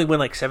might only win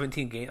like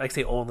 17 games. Like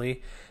say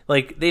only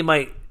like they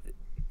might,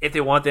 if they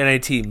want the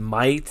NIT,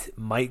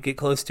 might get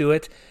close to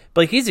it.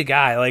 But like he's a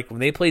guy like when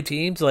they play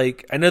teams,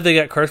 like I know they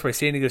got cursed by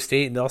San Diego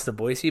State and also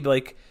Boise, but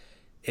like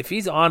if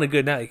he's on a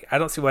good night, like, I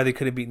don't see why they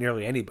couldn't beat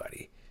nearly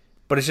anybody.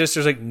 But it's just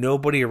there's like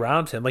nobody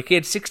around him. Like he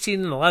had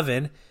 16 and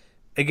 11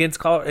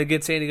 against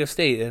San Diego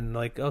State, and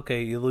like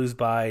okay, you lose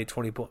by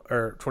 20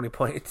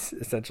 points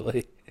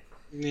essentially.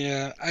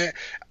 Yeah,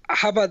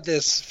 how about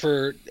this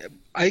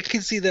I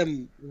can see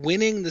them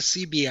winning the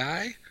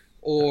CBI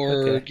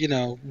or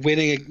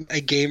winning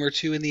a game or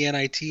two in the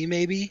NIT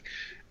maybe.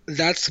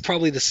 That's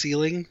probably the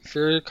ceiling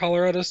for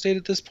Colorado State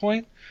at this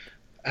point.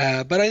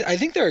 But I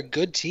think they're a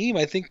good team.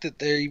 I think that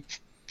they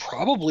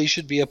probably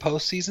should be a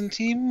postseason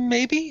team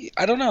maybe.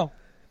 I don't know.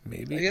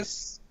 Maybe. I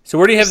guess. So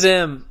where do you have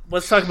them?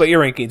 Let's talk about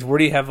your rankings. Where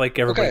do you have like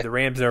everybody, the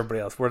Rams and everybody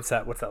else? What's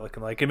that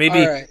looking like? And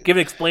maybe give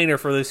an explainer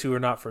for those who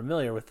are not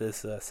familiar with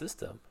this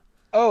system.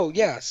 Oh,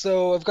 yeah.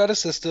 So I've got a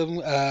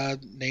system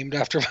named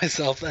after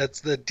myself.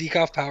 That's the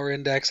Decoff Power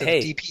Index,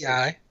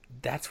 DPI.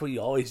 That's what you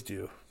always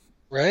do.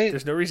 Right?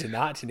 There's no reason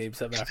not to name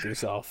something after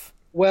yourself.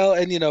 Well,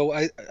 and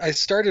I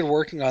started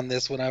working on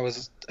this when I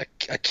was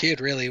a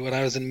kid, really, when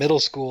I was in middle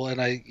school,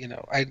 and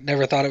I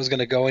never thought it was going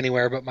to go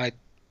anywhere but my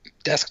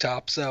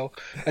desktop, so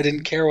I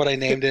didn't care what I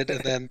named it,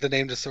 and then the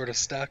name just sort of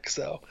stuck.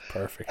 So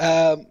perfect.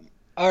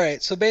 All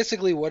right, so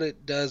basically what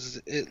it does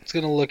is it's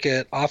going to look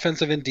at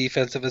offensive and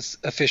defensive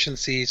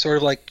efficiency, sort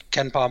of like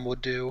Ken Palm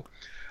would do.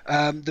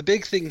 The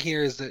big thing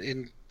here is that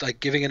in like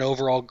giving an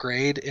overall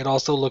grade, it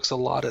also looks a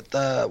lot at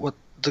the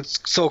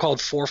so-called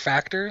 4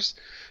 factors.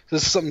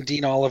 This is something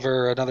Dean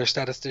Oliver, another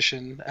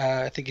statistician,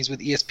 I think he's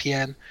with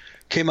ESPN,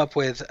 came up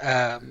with.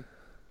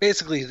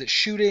 Basically, the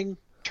shooting,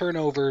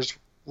 turnovers,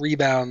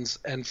 rebounds,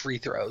 and free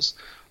throws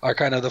are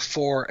kind of the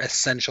 4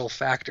 essential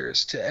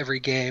factors to every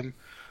game,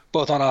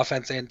 both on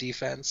offense and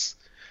defense.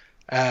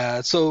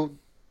 So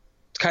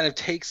it kind of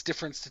takes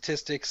different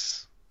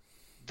statistics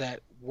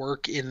that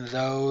work in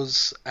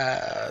those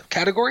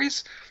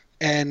categories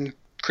and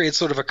creates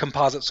sort of a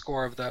composite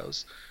score of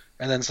those.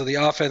 And then so the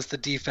offense, the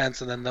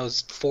defense, and then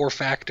those 4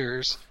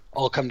 factors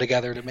all come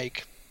together to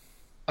make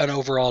an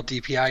overall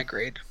DPI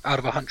grade out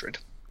of 100.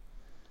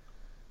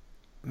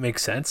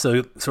 Makes sense.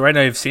 So right now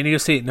you have San Diego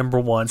State number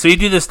 1. So you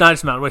do this not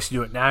just Mountain West, you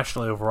do it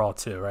nationally overall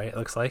too, right? It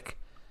looks like.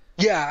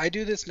 Yeah, I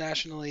do this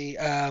nationally.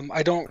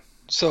 I don't.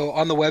 So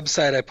on the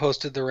website, I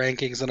posted the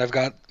rankings, and I've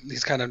got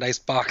these kind of nice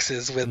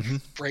boxes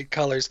with bright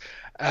colors.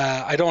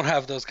 I don't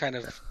have those kind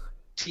of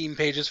team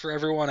pages for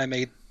everyone. I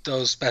made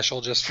those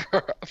special just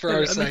for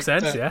our site. That makes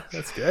sense. Yeah,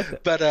 that's good.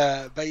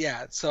 But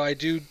yeah, so I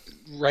do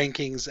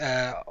rankings,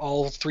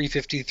 all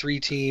 353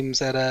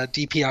 teams at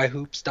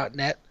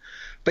dpihoops.net.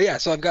 But yeah,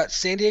 so I've got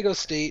San Diego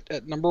State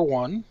at number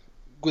 1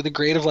 with a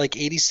grade of like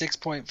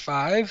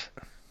 86.5,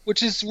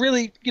 which is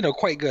really,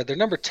 quite good. They're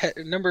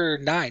number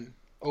 9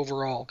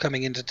 overall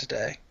coming into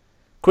today.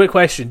 Quick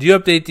question: do you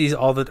update these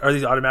are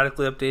these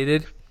automatically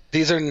updated?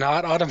 These are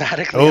not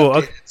automatically updated.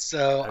 Okay.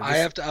 So I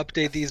have to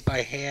update these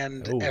by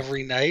hand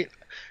every night,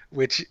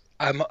 which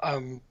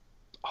I'm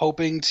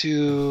hoping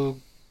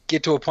to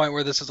get to a point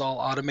where this is all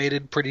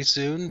automated pretty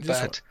soon.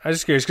 But I'm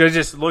just curious because I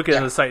just look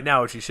at the site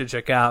now, which you should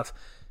check out.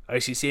 I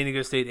see San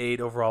Diego State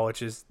 8 overall,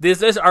 which is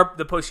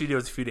the post you did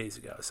was a few days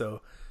ago.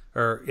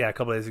 A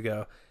couple days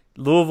ago.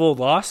 Louisville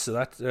lost, so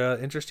that's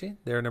interesting.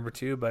 They're number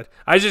 2, but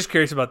I was just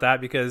curious about that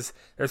because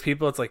there's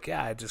people. It's like,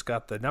 I just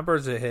got the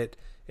numbers. It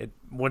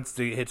once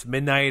it hits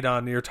midnight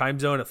on your time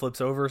zone, it flips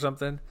over or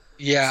something.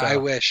 Yeah, so, I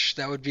wish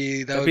that would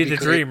be the great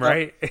dream,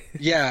 right?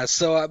 Yeah.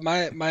 So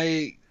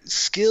my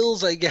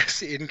skills, I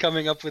guess, in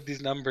coming up with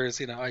these numbers,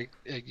 you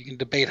can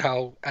debate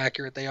how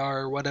accurate they are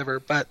or whatever,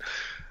 but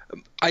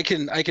I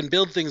can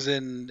build things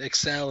in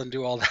Excel and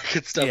do all that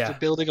good stuff. Yeah. But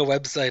building a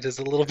website is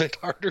a little bit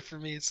harder for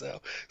me,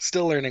 so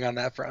still learning on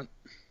that front.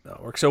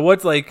 That works. So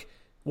what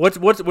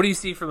do you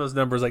see from those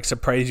numbers like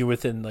surprise you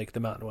within like the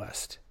Mountain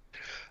West?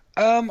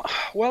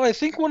 Well, I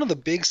think one of the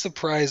big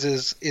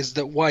surprises is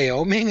that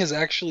Wyoming is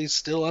actually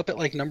still up at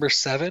like number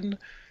 7.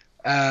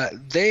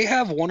 They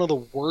have one of the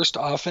worst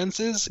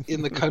offenses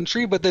in the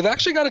country, but they've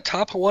actually got a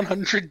top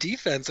 100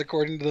 defense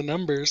according to the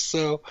numbers.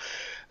 So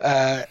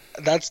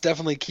that's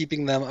definitely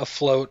keeping them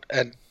afloat,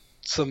 and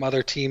some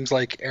other teams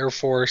like Air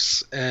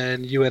Force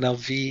and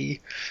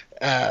UNLV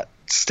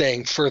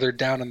staying further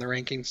down in the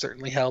rankings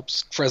certainly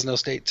helps. Fresno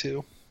State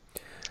too.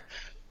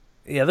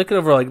 Yeah, looking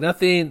over like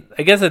nothing.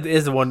 I guess it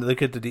is the one to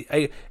look at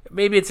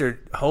maybe it's their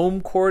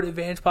home court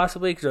advantage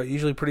possibly because they're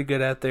usually pretty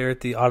good out there at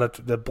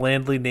the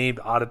blandly named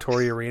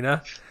Auditory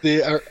Arena.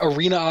 The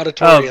Arena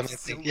Auditorium. Oh, I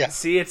think. Yeah.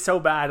 See, it's so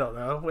bad. I don't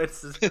know.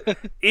 It's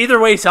either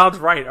way sounds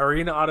right.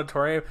 Arena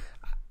Auditorium.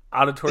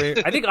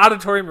 I think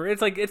Auditorium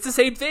Arena. It's the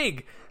same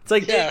thing. It's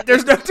like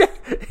there's no.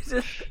 It's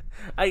just,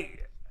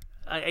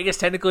 I guess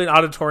technically an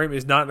auditorium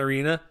is not an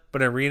arena,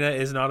 but an arena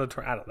is an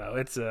auditorium. I don't know.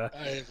 It's I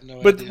have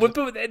no but, idea.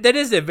 but that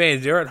is the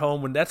advantage. They're at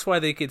home, and that's why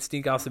they can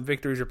sneak out some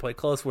victories or play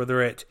close. Where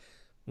they're at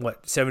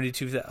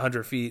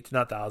 7,200 feet,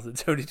 not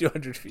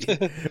 7,200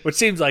 feet, which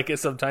seems like it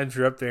sometimes.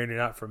 You're up there and you're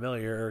not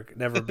familiar or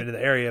never been to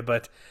the area,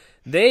 but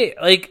they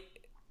like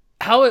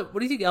what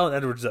do you think Alan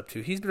Edwards is up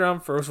to? He's been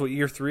around for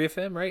year 3 of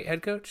him, right?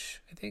 Head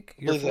coach, I think.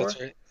 Year 4.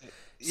 That's right.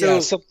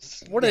 So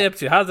what are they up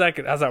to? How's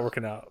that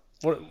working out?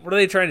 What are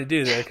they trying to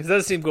do there? Because it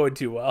doesn't seem going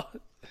too well.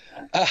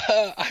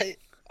 I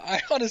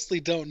honestly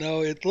don't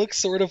know. It looks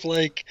sort of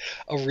like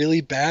a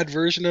really bad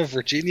version of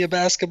Virginia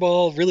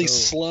basketball. Really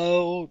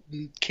slow,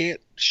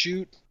 can't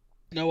shoot,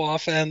 no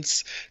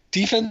offense,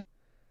 defense.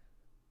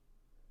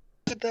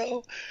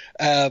 Though,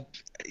 I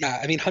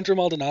mean, Hunter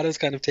Maldonado's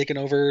kind of taken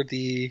over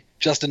the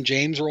Justin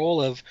James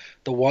role of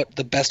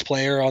the best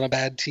player on a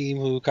bad team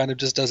who kind of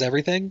just does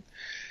everything.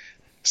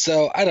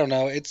 So I don't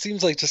know. It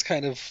seems like just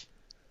kind of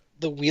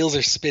the wheels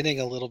are spinning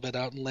a little bit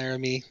out in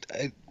Laramie.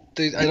 I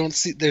don't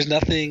see. There's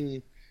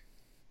nothing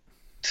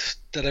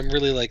that I'm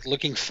really like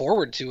looking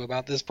forward to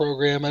about this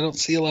program. I don't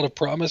see a lot of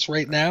promise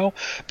right now,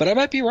 but I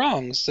might be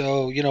wrong.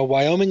 So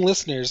Wyoming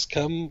listeners,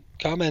 come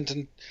comment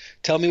and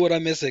tell me what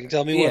I'm missing.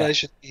 Tell me what I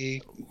should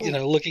be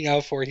looking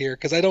out for here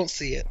because I don't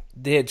see it.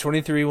 They had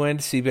 23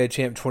 wins, CBA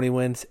champ, 20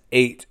 wins,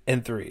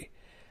 8-3.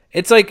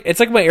 It's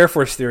like my Air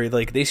Force theory.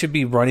 Like they should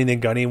be running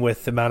and gunning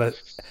with the amount of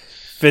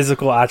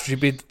physical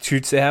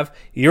attributes they have.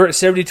 You're at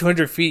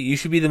 7,200 feet. You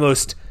should be the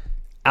most,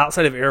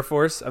 outside of Air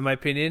Force, in my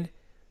opinion,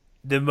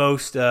 the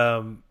most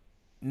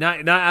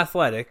not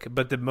athletic,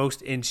 but the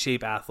most in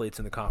shape athletes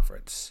in the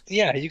conference.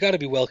 Yeah, you got to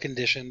be well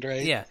conditioned,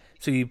 right? Yeah.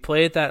 So you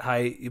play at that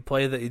height. You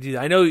play that. You do.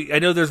 I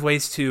know. There's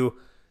ways to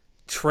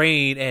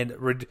train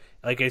and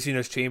like as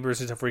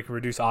chambers and stuff where you can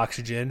reduce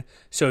oxygen.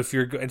 So if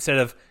you're instead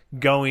of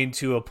going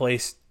to a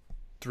place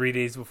 3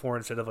 days before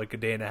instead of like a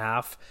day and a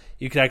half,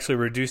 you can actually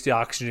reduce the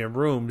oxygen in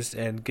rooms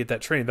and get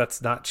that training.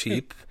 That's not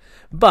cheap,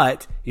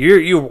 but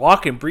you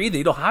walk and breathe.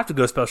 You don't have to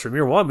go special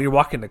room. You're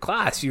walking to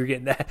class. You're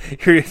getting that.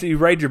 You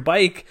ride your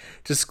bike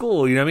to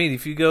school. You know what I mean?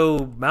 If you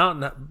go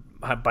mountain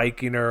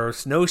biking or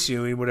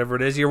snowshoeing, whatever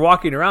it is, you're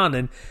walking around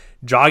and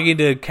jogging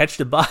to catch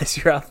the bus.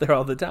 You're out there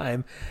all the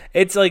time.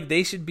 It's like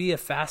they should be a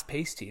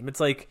fast-paced team. It's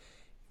like,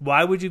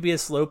 why would you be a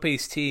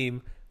slow-paced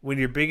team when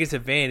your biggest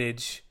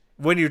advantage?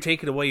 When you're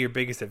taking away your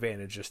biggest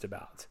advantage, just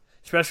about,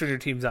 especially when your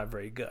team's not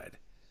very good.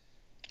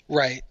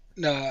 Right.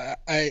 No,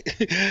 I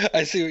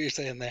see what you're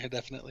saying there.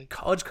 Definitely.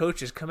 College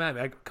coaches come at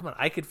me. Come on,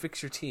 I can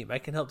fix your team. I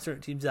can help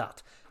certain teams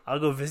out. I'll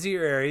go visit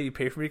your area. You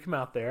pay for me to come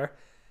out there.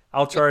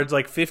 I'll charge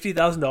like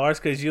 $50,000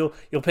 because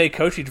you'll pay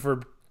coaching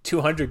for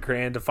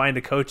 $200,000 to find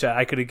a coach that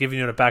I could have given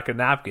you in a back of a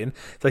napkin.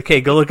 It's like,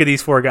 hey, go look at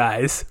these 4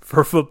 guys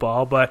for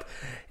football. But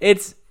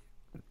it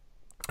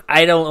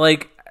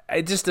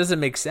just doesn't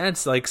make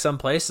sense. Like some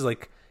places,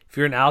 like. If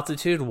you're in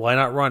altitude, why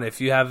not run?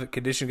 If you have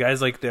conditioned guys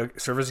like the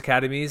service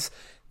academies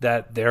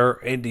that they're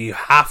in, you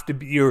have to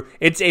be.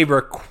 It's a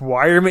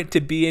requirement to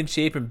be in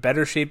shape and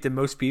better shape than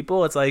most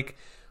people. It's like,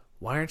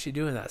 why aren't you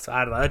doing that? So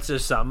I don't know. It's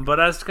just something.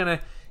 But I was kind of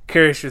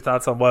curious your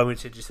thoughts on why we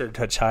should just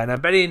touch high. And I'm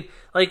betting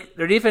like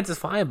their defense is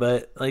fine,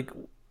 but like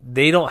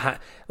they don't have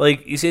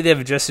like you say they have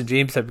a Justin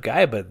James type of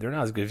guy, but they're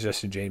not as good as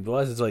Justin James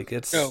was. It's like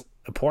it's a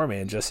poor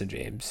man, Justin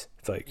James.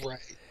 It's like right.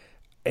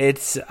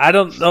 I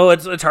don't know.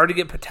 It's hard to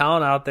get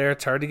talent out there.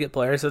 It's hard to get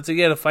players. So it's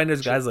again to find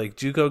those guys like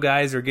JUCO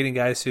guys or getting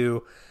guys who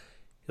you're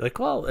like,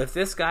 well, if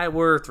this guy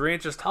were 3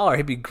 inches taller,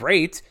 he'd be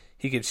great.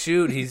 He could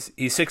shoot. He's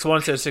 6'1",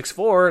 instead of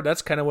 6'4".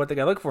 That's kind of what they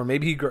got to look for.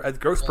 Maybe he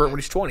growth spurt when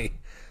he's 20.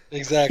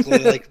 Exactly.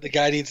 Like the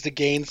guy needs to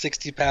gain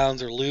 60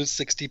 pounds or lose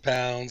 60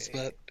 pounds,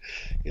 but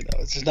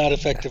it's just not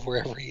effective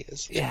wherever he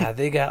is. Yeah,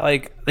 they got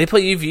they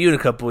play UVU in a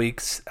couple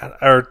weeks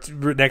or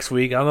next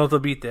week. I don't know if they'll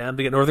beat them.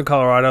 They get Northern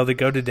Colorado. They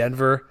go to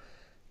Denver.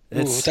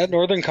 That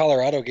Northern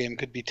Colorado game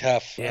could be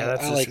tough. Yeah,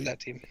 I like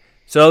that team.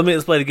 So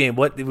let's play the game.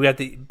 We got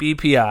the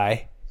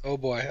BPI. Oh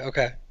boy.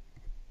 Okay.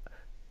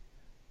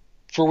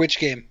 For which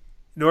game?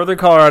 Northern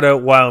Colorado,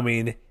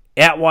 Wyoming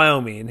at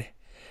Wyoming.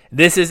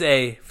 This is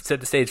set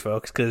the stage,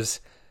 folks, because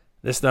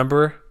this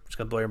number is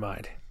gonna blow your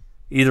mind.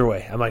 Either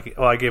way, I'm like,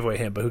 I gave away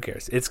him, but who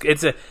cares?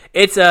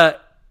 It's a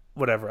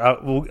whatever.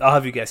 I'll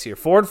have you guess here.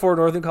 4-4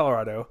 Northern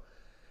Colorado,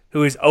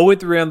 who is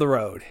 0-3 on the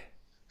road.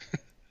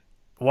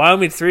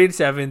 Wyoming's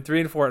 3-7,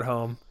 3-4 at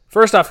home.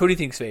 First off, who do you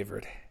think's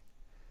favored?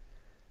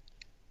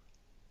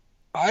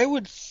 I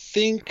would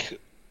think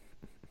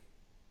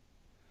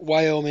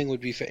Wyoming would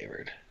be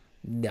favored.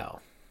 No.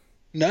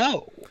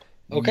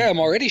 Okay, I'm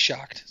already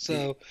shocked.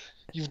 So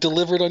You've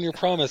delivered on your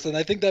promise, and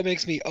I think that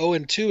makes me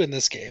 0-2 in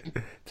this game.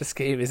 This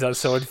game is not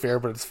so unfair,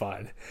 but it's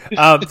fun.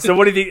 So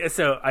what do you think?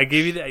 So I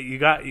gave you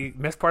that. You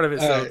missed part of it.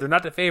 So they're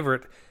not the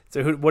favorite.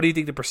 So what do you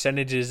think the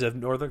percentages of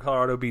Northern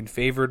Colorado being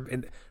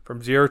favored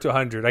from 0 to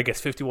 100? I guess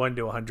 51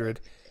 to 100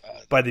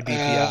 by the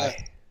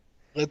BPI.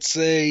 Let's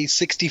say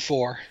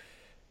 64.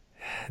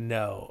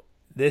 No,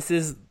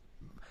 this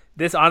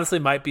honestly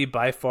might be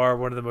by far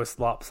one of the most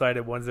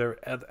lopsided ones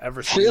I've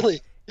ever seen.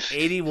 Really?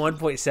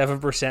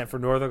 81.7% for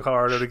Northern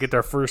Colorado to get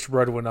their first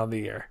road win on the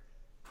year.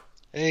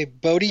 Hey,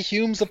 Bodie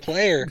Hume's a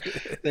player.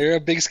 They're a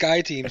Big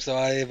Sky team, so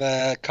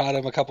I've caught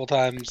him a couple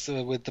times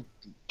with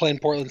playing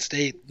Portland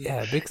State.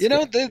 Yeah, Big Sky. You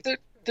know,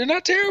 they're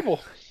not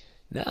terrible.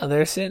 No,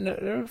 they're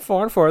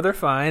 4-4. They're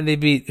fine. They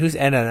beat who's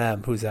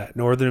NNM? Who's that?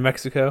 Northern New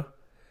Mexico.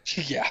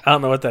 Yeah. I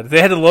don't know what that is.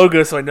 They had a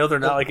logo, so I know they're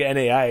not like an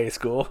NAIA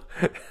school.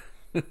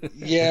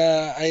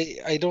 Yeah,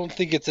 I don't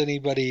think it's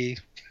anybody.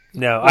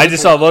 No, I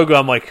just saw a logo.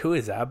 I'm like, who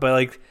is that? But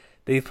like,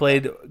 they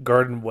played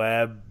Garden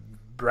Webb,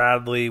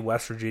 Bradley,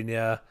 West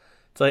Virginia.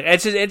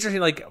 It's just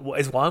interesting. Like,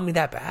 is Wyoming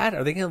that bad?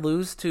 Are they going to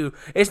lose to?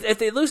 If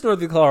they lose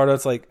Northern Colorado,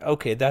 it's like,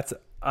 okay, that's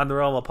on the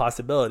realm of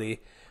possibility.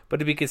 But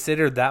to be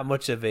considered that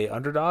much of a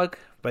underdog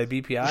by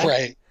BPI,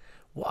 right?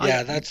 Why?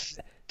 Yeah,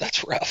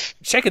 that's rough.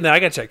 Checking that, I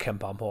got to check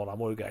KenPom. Hold on,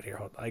 what we got here?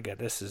 Hold on.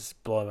 This is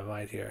blowing my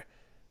mind here.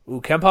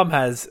 Ooh, KenPom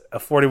has a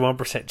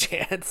 41%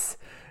 chance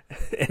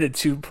and a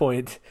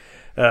 2-point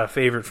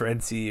favorite for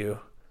NCU.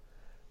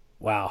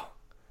 Wow.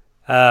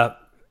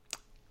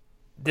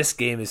 This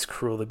game is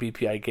cruel, the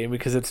BPI game,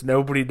 because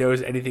nobody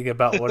knows anything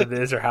about what it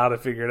is or how to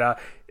figure it out.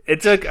 I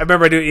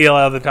remember I do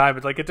ELI all the time.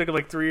 It took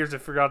like 3 years to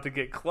figure out to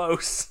get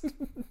close.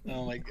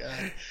 Oh my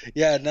god.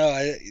 Yeah, no,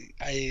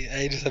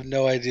 I just have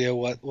no idea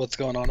what's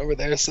going on over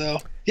there. So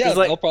yeah,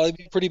 they'll probably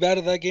be pretty bad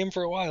at that game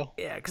for a while.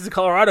 Yeah, because the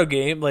Colorado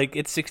game,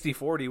 it's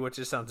 60-40, which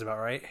just sounds about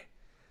right.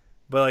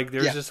 But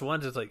there's just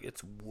ones that's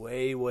it's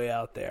way, way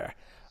out there.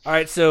 All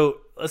right, so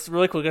let's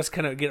really quick. Let's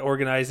kind of get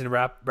organized and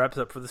wraps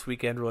up for this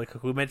weekend. Really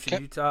quick. We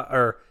mentioned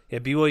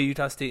BYU,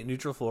 Utah State,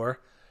 neutral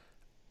floor.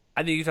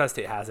 I think Utah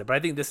State has it, but I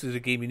think this is a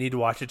game you need to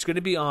watch. It's going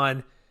to be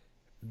on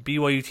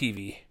BYU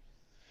TV,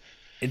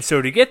 and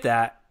so to get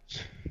that,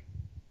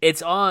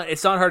 it's on.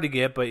 It's not hard to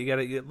get, but you got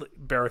to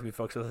bear with me,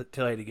 folks. I'll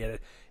tell you how to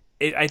get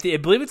it. I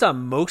believe it's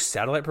on most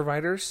satellite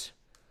providers.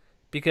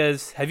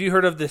 Because have you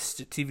heard of this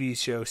TV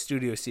show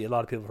Studio C? A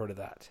lot of people have heard of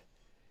that.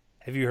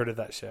 Have you heard of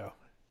that show?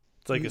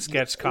 It's like a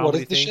sketch comedy what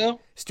is the thing. Show?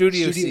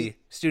 Studio C.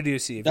 Studio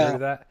C. Have you heard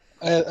of that?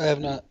 I have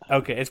not.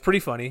 Okay, it's pretty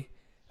funny.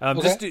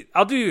 Okay.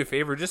 I'll do you a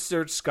favor. Just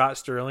search Scott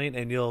Sterling,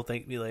 and you'll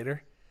thank me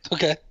later.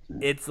 Okay.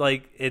 It's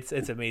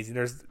amazing.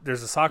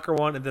 There's a soccer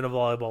one and then a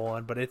volleyball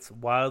one, but it's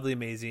wildly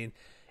amazing.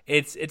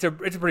 It's a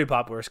pretty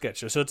popular sketch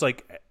show. So it's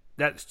like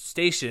that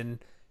station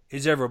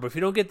is everywhere. But if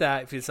you don't get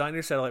that, if it's not on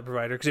your satellite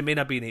provider, because it may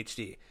not be in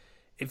HD,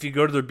 if you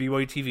go to their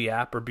BYU TV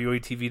app or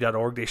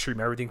BYUtv.org, they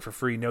stream everything for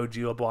free. No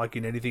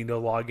geo-blocking, anything,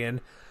 no login.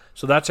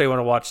 So that's how you want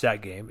to watch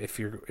that game if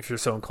you're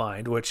so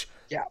inclined, which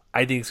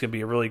I think is going to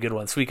be a really good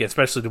one this weekend,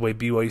 especially the way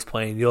BYU's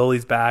playing.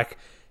 Yoli's back,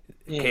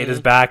 Kata's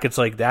back. It's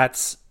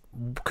that's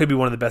could be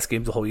one of the best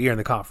games of the whole year in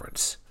the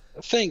conference.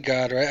 Thank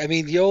God, right? I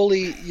mean,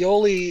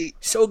 Yoli,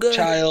 so good.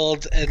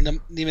 Child and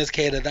Neemias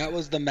Queta, that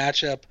was the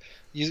matchup.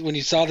 When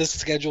you saw this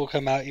schedule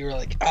come out, you were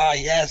like,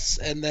 yes.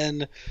 And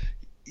then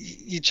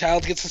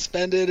Child gets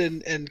suspended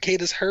and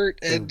Queta's hurt,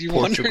 and you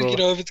wonder,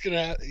 if it's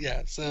gonna.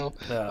 Yeah, so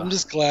I'm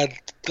just glad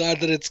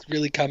that it's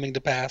really coming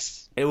to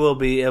pass. It'll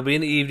be in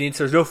the evening,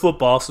 so there's no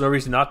football, so no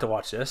reason not to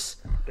watch this.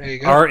 There you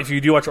go. Or if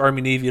you do watch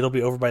Army Navy, it'll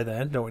be over by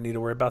then. Don't need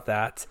to worry about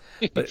that.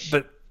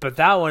 But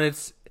that one,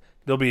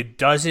 there'll be 2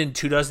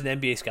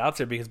 NBA scouts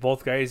there because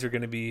both guys are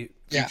going to be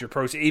future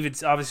pros. Even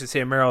obviously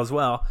Sam Merrill as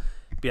well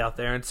be out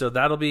there, and so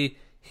that'll be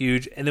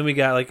huge. And then we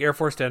got Air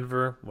Force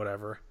Denver,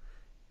 whatever.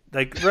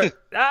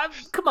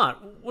 Come on,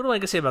 what am I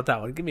gonna say about that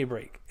one? Give me a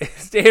break.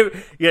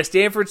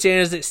 Stanford,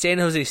 San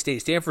Jose State.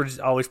 Stanford's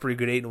always pretty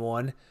good,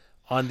 8-1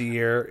 on the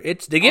year.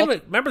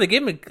 Remember they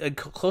gave him a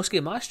close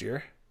game last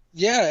year.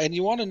 Yeah, and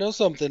you want to know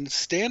something?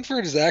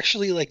 Stanford is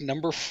actually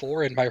number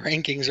 4 in my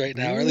rankings right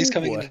now, or at least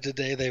coming into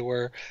today they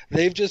were.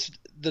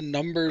 The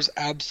numbers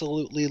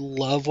absolutely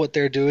love what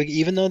they're doing,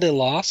 even though they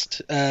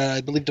lost,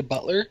 I believe, to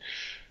Butler.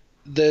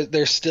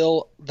 They're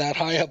still that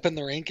high up in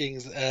the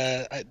rankings.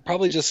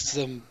 Probably just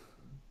some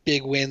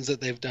big wins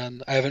that they've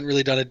done. I haven't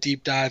really done a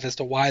deep dive as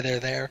to why they're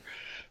there,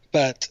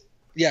 but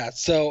yeah.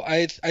 So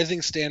I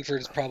think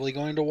Stanford is probably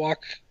going to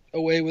walk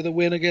away with a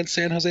win against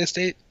San Jose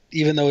State,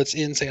 even though it's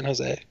in San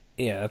Jose.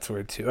 Yeah, that's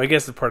weird too. I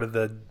guess it's part of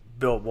the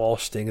Bill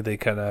Walsh thing. They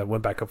kind of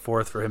went back and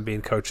forth for him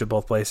being coach at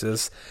both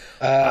places.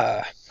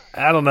 I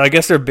don't know. I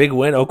guess their big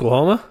win,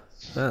 Oklahoma.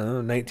 I don't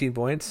know, 19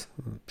 points.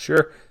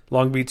 Sure.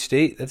 Long Beach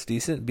State, that's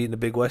decent, beating the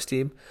Big West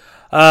team.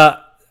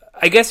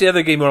 I guess the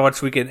other game you want to watch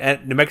this weekend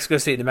at New Mexico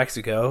State, New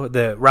Mexico,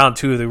 the round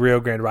 2 of the Rio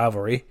Grande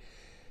rivalry.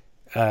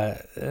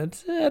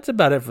 That's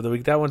about it for the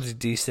week. That one's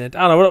decent.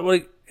 I don't know.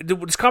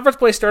 Does conference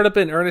play start up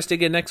in earnest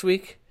again next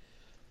week?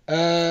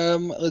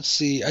 Let's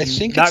see. I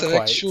think Not it's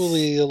quite.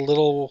 actually a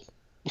little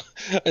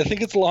I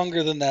think it's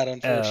longer than that,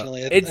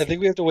 unfortunately. I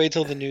think we have to wait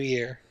till the new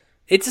year.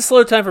 It's a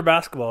slow time for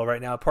basketball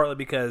right now, partly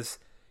because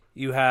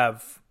you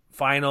have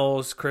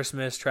finals,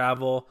 Christmas,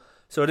 travel.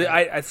 So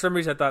for some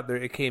reason I thought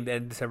it came to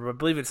end December, but I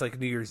believe it's like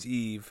New Year's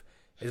Eve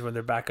is when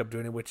they're back up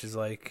doing it, which is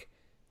like,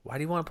 why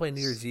do you want to play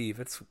New Year's Eve?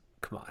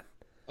 Come on.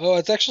 Oh,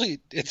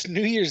 it's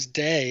New Year's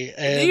Day.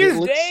 And New Year's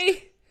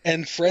Day?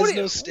 And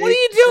Fresno State. What are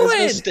you doing?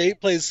 Fresno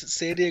State plays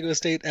San Diego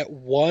State at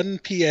 1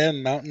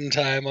 p.m. Mountain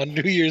Time on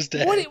New Year's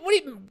Day. What are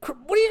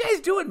you guys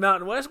doing,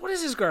 Mountain West? What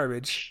is this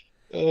garbage?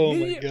 Oh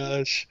my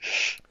gosh.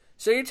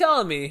 So you're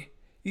telling me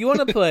you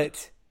want to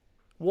put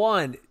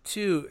 1,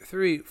 2,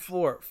 3,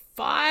 4,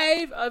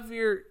 5 of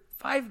your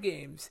 5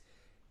 games,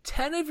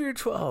 10 of your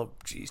 12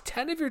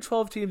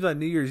 teams on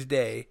New Year's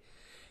Day.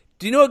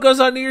 Do you know what goes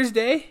on New Year's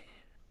Day?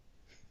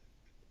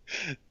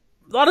 A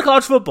lot of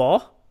college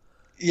football.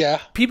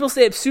 Yeah. People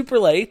stay up super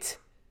late.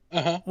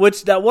 Uh-huh.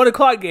 Which that 1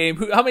 o'clock game,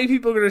 how many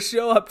people are going to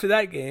show up to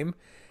that game?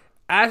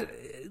 I'm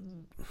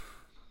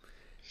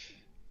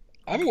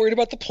worried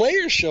about the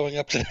players showing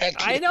up to that game.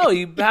 I know.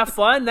 You have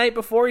fun night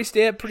before. You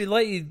stay up pretty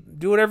late. You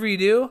do whatever you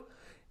do.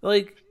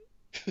 Like,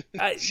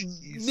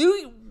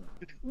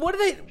 what are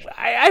they?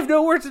 I have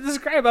no words to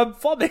describe. I'm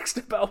flummoxed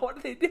about what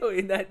are they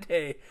doing that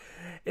day.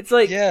 It's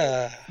like,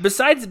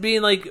 besides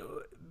being like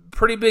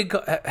pretty big,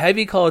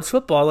 heavy college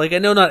football, like I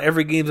know not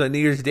every game's on New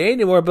Year's Day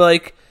anymore, but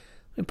like,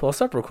 let me pull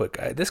this up real quick.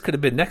 This could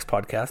have been next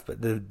podcast,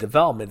 but the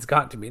development's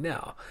gotten to me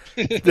now.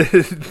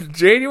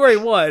 January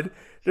 1,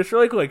 just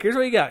really quick. Here's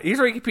what you got. Here's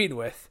what you're competing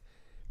with.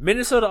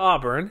 Minnesota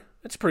Auburn.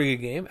 That's a pretty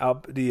good game.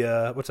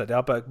 The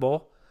Outback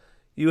Bowl.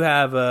 You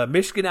have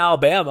Michigan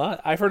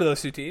Alabama. I've heard of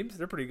those 2 teams.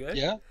 They're pretty good.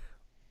 Yeah.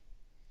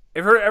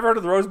 Ever heard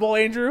of the Rose Bowl,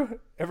 Andrew?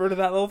 Ever heard of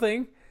that little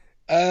thing?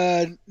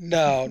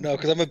 No,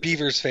 because I'm a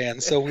Beavers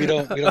fan, so we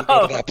don't go to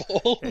that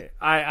bowl. Hey,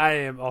 I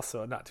am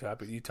also not too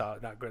happy with Utah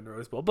not going to the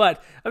Rose Bowl,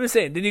 but I'm just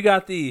saying. Then you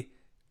got the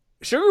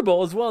Sugar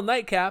Bowl as well,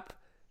 nightcap.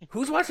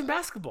 Who's watching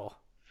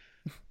basketball?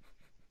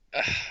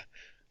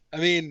 I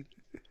mean,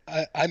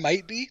 I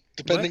might be,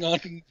 depending on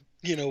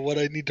what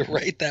I need to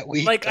write that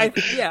week. Like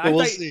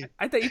we'll see.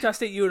 I thought Utah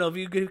State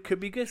UNLV could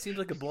be good. Seems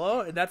like a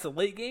blowout, and that's a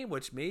late game,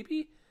 which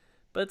maybe,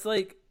 but it's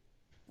like,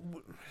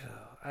 who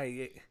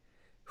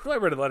do I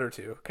write a letter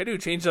to? Can I do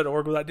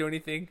change.org without doing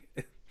anything?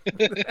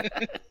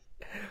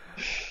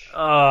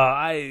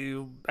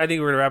 I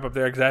think we're gonna wrap up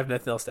there because I have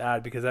nothing else to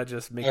add because that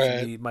just makes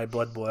my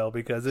blood boil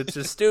because it's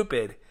just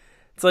stupid.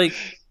 It's like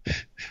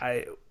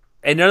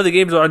and none of the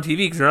games are on TV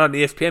because they're not on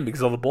ESPN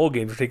because all the bowl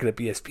games are taking up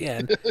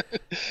ESPN.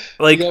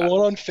 Like you got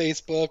one on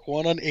Facebook,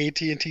 one on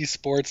AT&T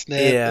Sportsnet,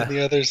 and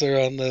the others are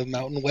on the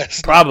Mountain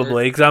West.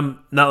 Probably because I'm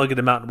not looking at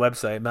the Mountain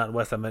website. Mountain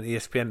West, I'm on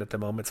ESPN at the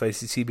moment, so I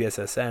see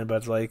CBSSN. But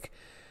it's like,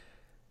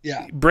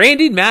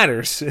 branding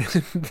matters.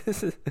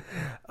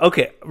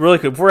 Okay, really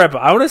quick before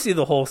I want to see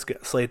the whole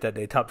slate that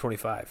day, top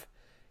 25.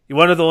 You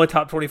want to know the only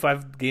top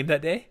 25 game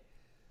that day?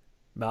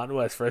 Mountain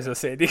West, Fresno,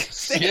 San Diego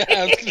State. Yeah,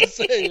 I was going to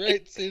say,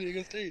 right, San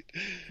Diego State.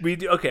 We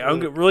do. Okay, I'm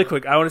gonna, really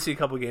quick. I want to see a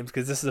couple games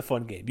because this is a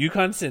fun game.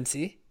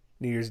 UConn-Cincy,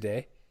 New Year's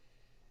Day.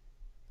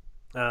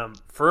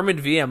 Furman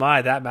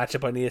VMI, that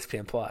matchup on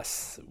ESPN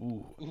Plus.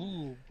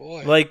 Ooh,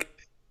 boy. Like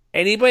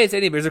anybody's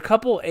anybody. There's a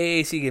couple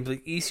AAC games.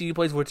 Like ECU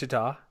plays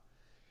Wichita.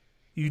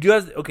 You do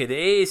have the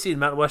AAC and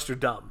Mountain West are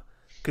dumb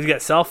because you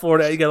got South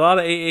Florida. You got a lot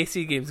of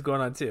AAC games going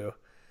on too.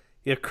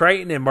 You have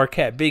Creighton and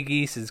Marquette. Big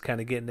East is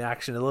kind of getting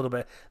action a little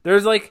bit.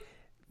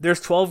 There's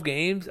 12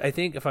 games, I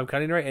think, if I'm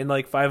counting right, and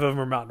like 5 of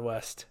them are Mountain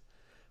West.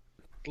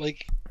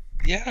 Like,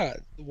 yeah,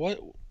 what?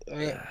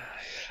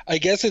 I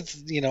guess it's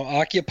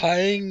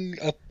occupying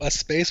a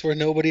space where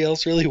nobody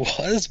else really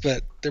was,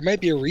 but there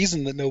might be a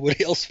reason that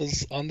nobody else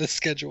was on this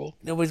schedule.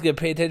 Nobody's gonna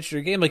pay attention to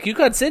your game. Like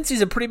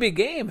UConn-Cincy's a pretty big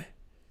game.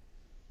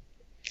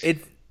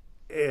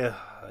 Soon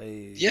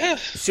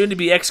to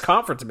be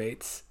ex-conference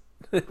mates.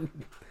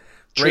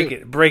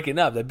 breaking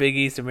up. The Big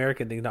East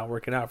American thing not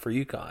working out for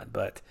UConn,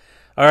 but.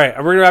 All right,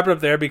 we're going to wrap it up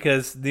there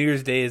because New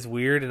Year's Day is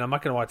weird, and I'm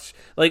not going to watch...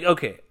 Like,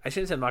 okay, I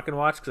shouldn't say I'm not going to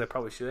watch because I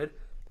probably should.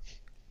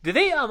 Did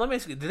they, let me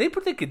ask you, did they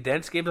put the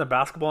condensed games on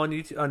basketball on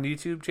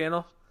YouTube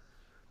channel?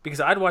 Because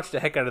I'd watch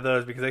the heck out of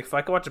those because if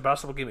I could watch a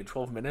basketball game in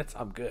 12 minutes,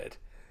 I'm good.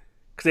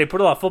 Because they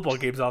put a lot of football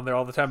games on there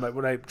all the time, but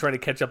when I try to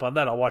catch up on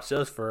that, I'll watch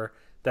those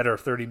that are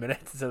 30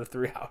 minutes instead of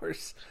 3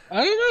 hours.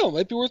 I don't know.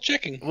 Might be worth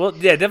checking. Well,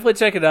 yeah, definitely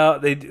check it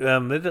out. They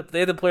have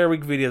the Player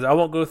Week videos. I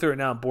won't go through it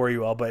now and bore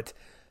you all, but...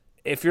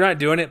 If you're not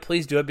doing it,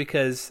 please do it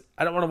because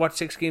I don't want to watch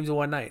 6 games in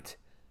one night.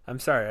 I'm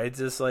sorry. It's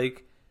just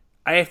like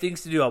I have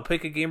things to do. I'll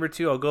pick a game or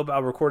two.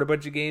 I'll record a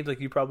bunch of games like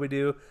you probably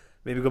do.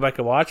 Maybe go back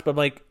and watch. But I'm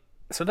like,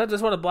 sometimes I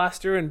just want to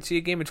blast through and see a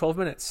game in 12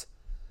 minutes.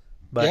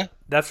 But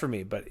that's for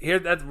me. But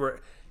we're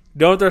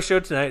done with our show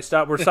tonight.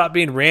 Stop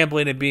being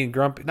rambling and being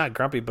grumpy. Not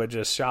grumpy, but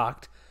just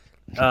shocked.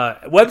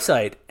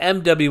 Website,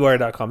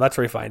 mwire.com. That's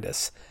where you find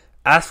us.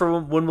 Ask for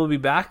when we'll be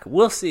back.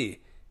 We'll see.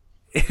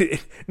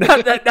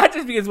 not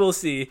just because we'll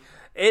see.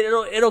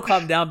 It'll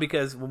calm down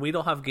because when we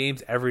don't have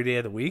games every day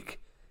of the week,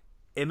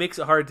 it makes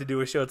it hard to do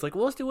a show. It's like,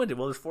 well, let's do Wednesday.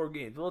 Well, there's 4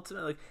 games. Well, it's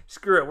like,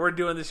 screw it. We're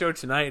doing the show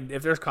tonight. And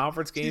if there's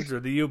conference games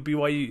or the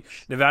BYU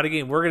Nevada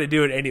game, we're going to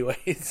do it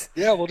anyways.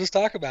 Yeah, we'll just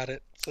talk about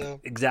it. So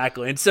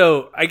Exactly. And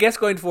so I guess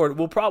going forward,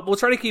 we'll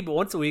try to keep it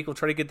once a week. We'll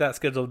try to get that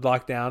schedule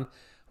locked down.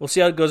 We'll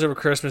see how it goes over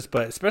Christmas,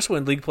 but especially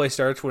when league play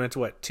starts, when it's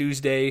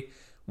Tuesday,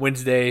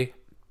 Wednesday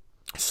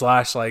 /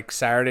 like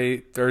Saturday,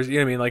 Thursday. You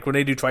know what I mean? Like when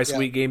they do twice a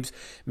week games,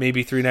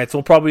 maybe 3 nights.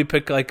 We'll probably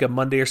pick like a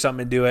Monday or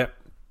something and do it.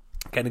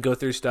 Kind of go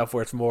through stuff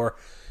where it's more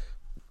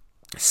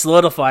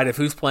solidified of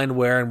who's playing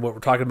where and what we're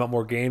talking about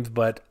more games.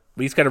 But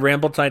we just got to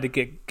ramble tonight to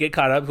get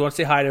caught up. We want to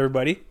say hi to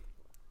everybody.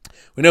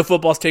 We know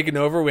football's taking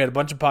over. We had a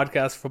bunch of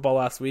podcasts for football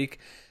last week.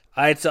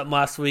 I had something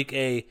last week,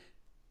 a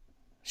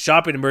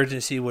shopping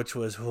emergency, which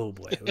was, oh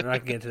boy, we're not going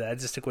to get into that. It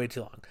just took way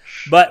too long.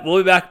 But we'll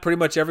be back pretty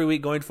much every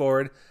week going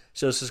forward.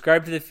 So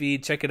subscribe to the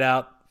feed. Check it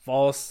out.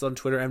 Follow us on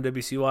Twitter,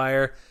 MWC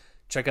Wire.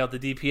 Check out the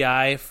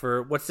DPI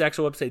for, what's the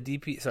actual website?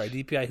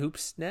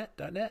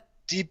 DPIHoopsNet.net?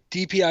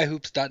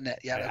 DPIHoops.net.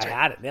 Yeah, that's I right.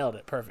 had it. Nailed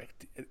it.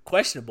 Perfect.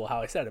 Questionable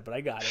how I said it, but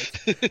I got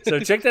it. So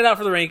check that out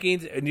for the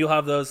rankings, and you'll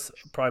have those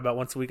probably about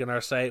once a week on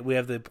our site. We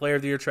have the Player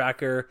of the Year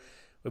tracker.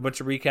 We have a bunch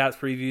of recaps,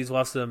 previews. We'll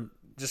have some,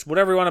 just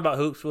whatever you want about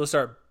hoops. We'll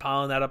start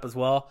piling that up as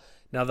well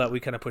now that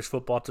we kind of push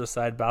football to the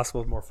side.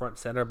 Basketball is more front and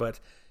center, but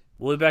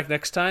we'll be back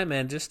next time,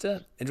 and just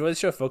enjoy the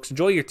show, folks.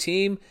 Enjoy your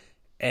team,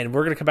 and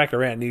we're going to come back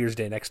around New Year's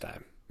Day next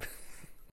time.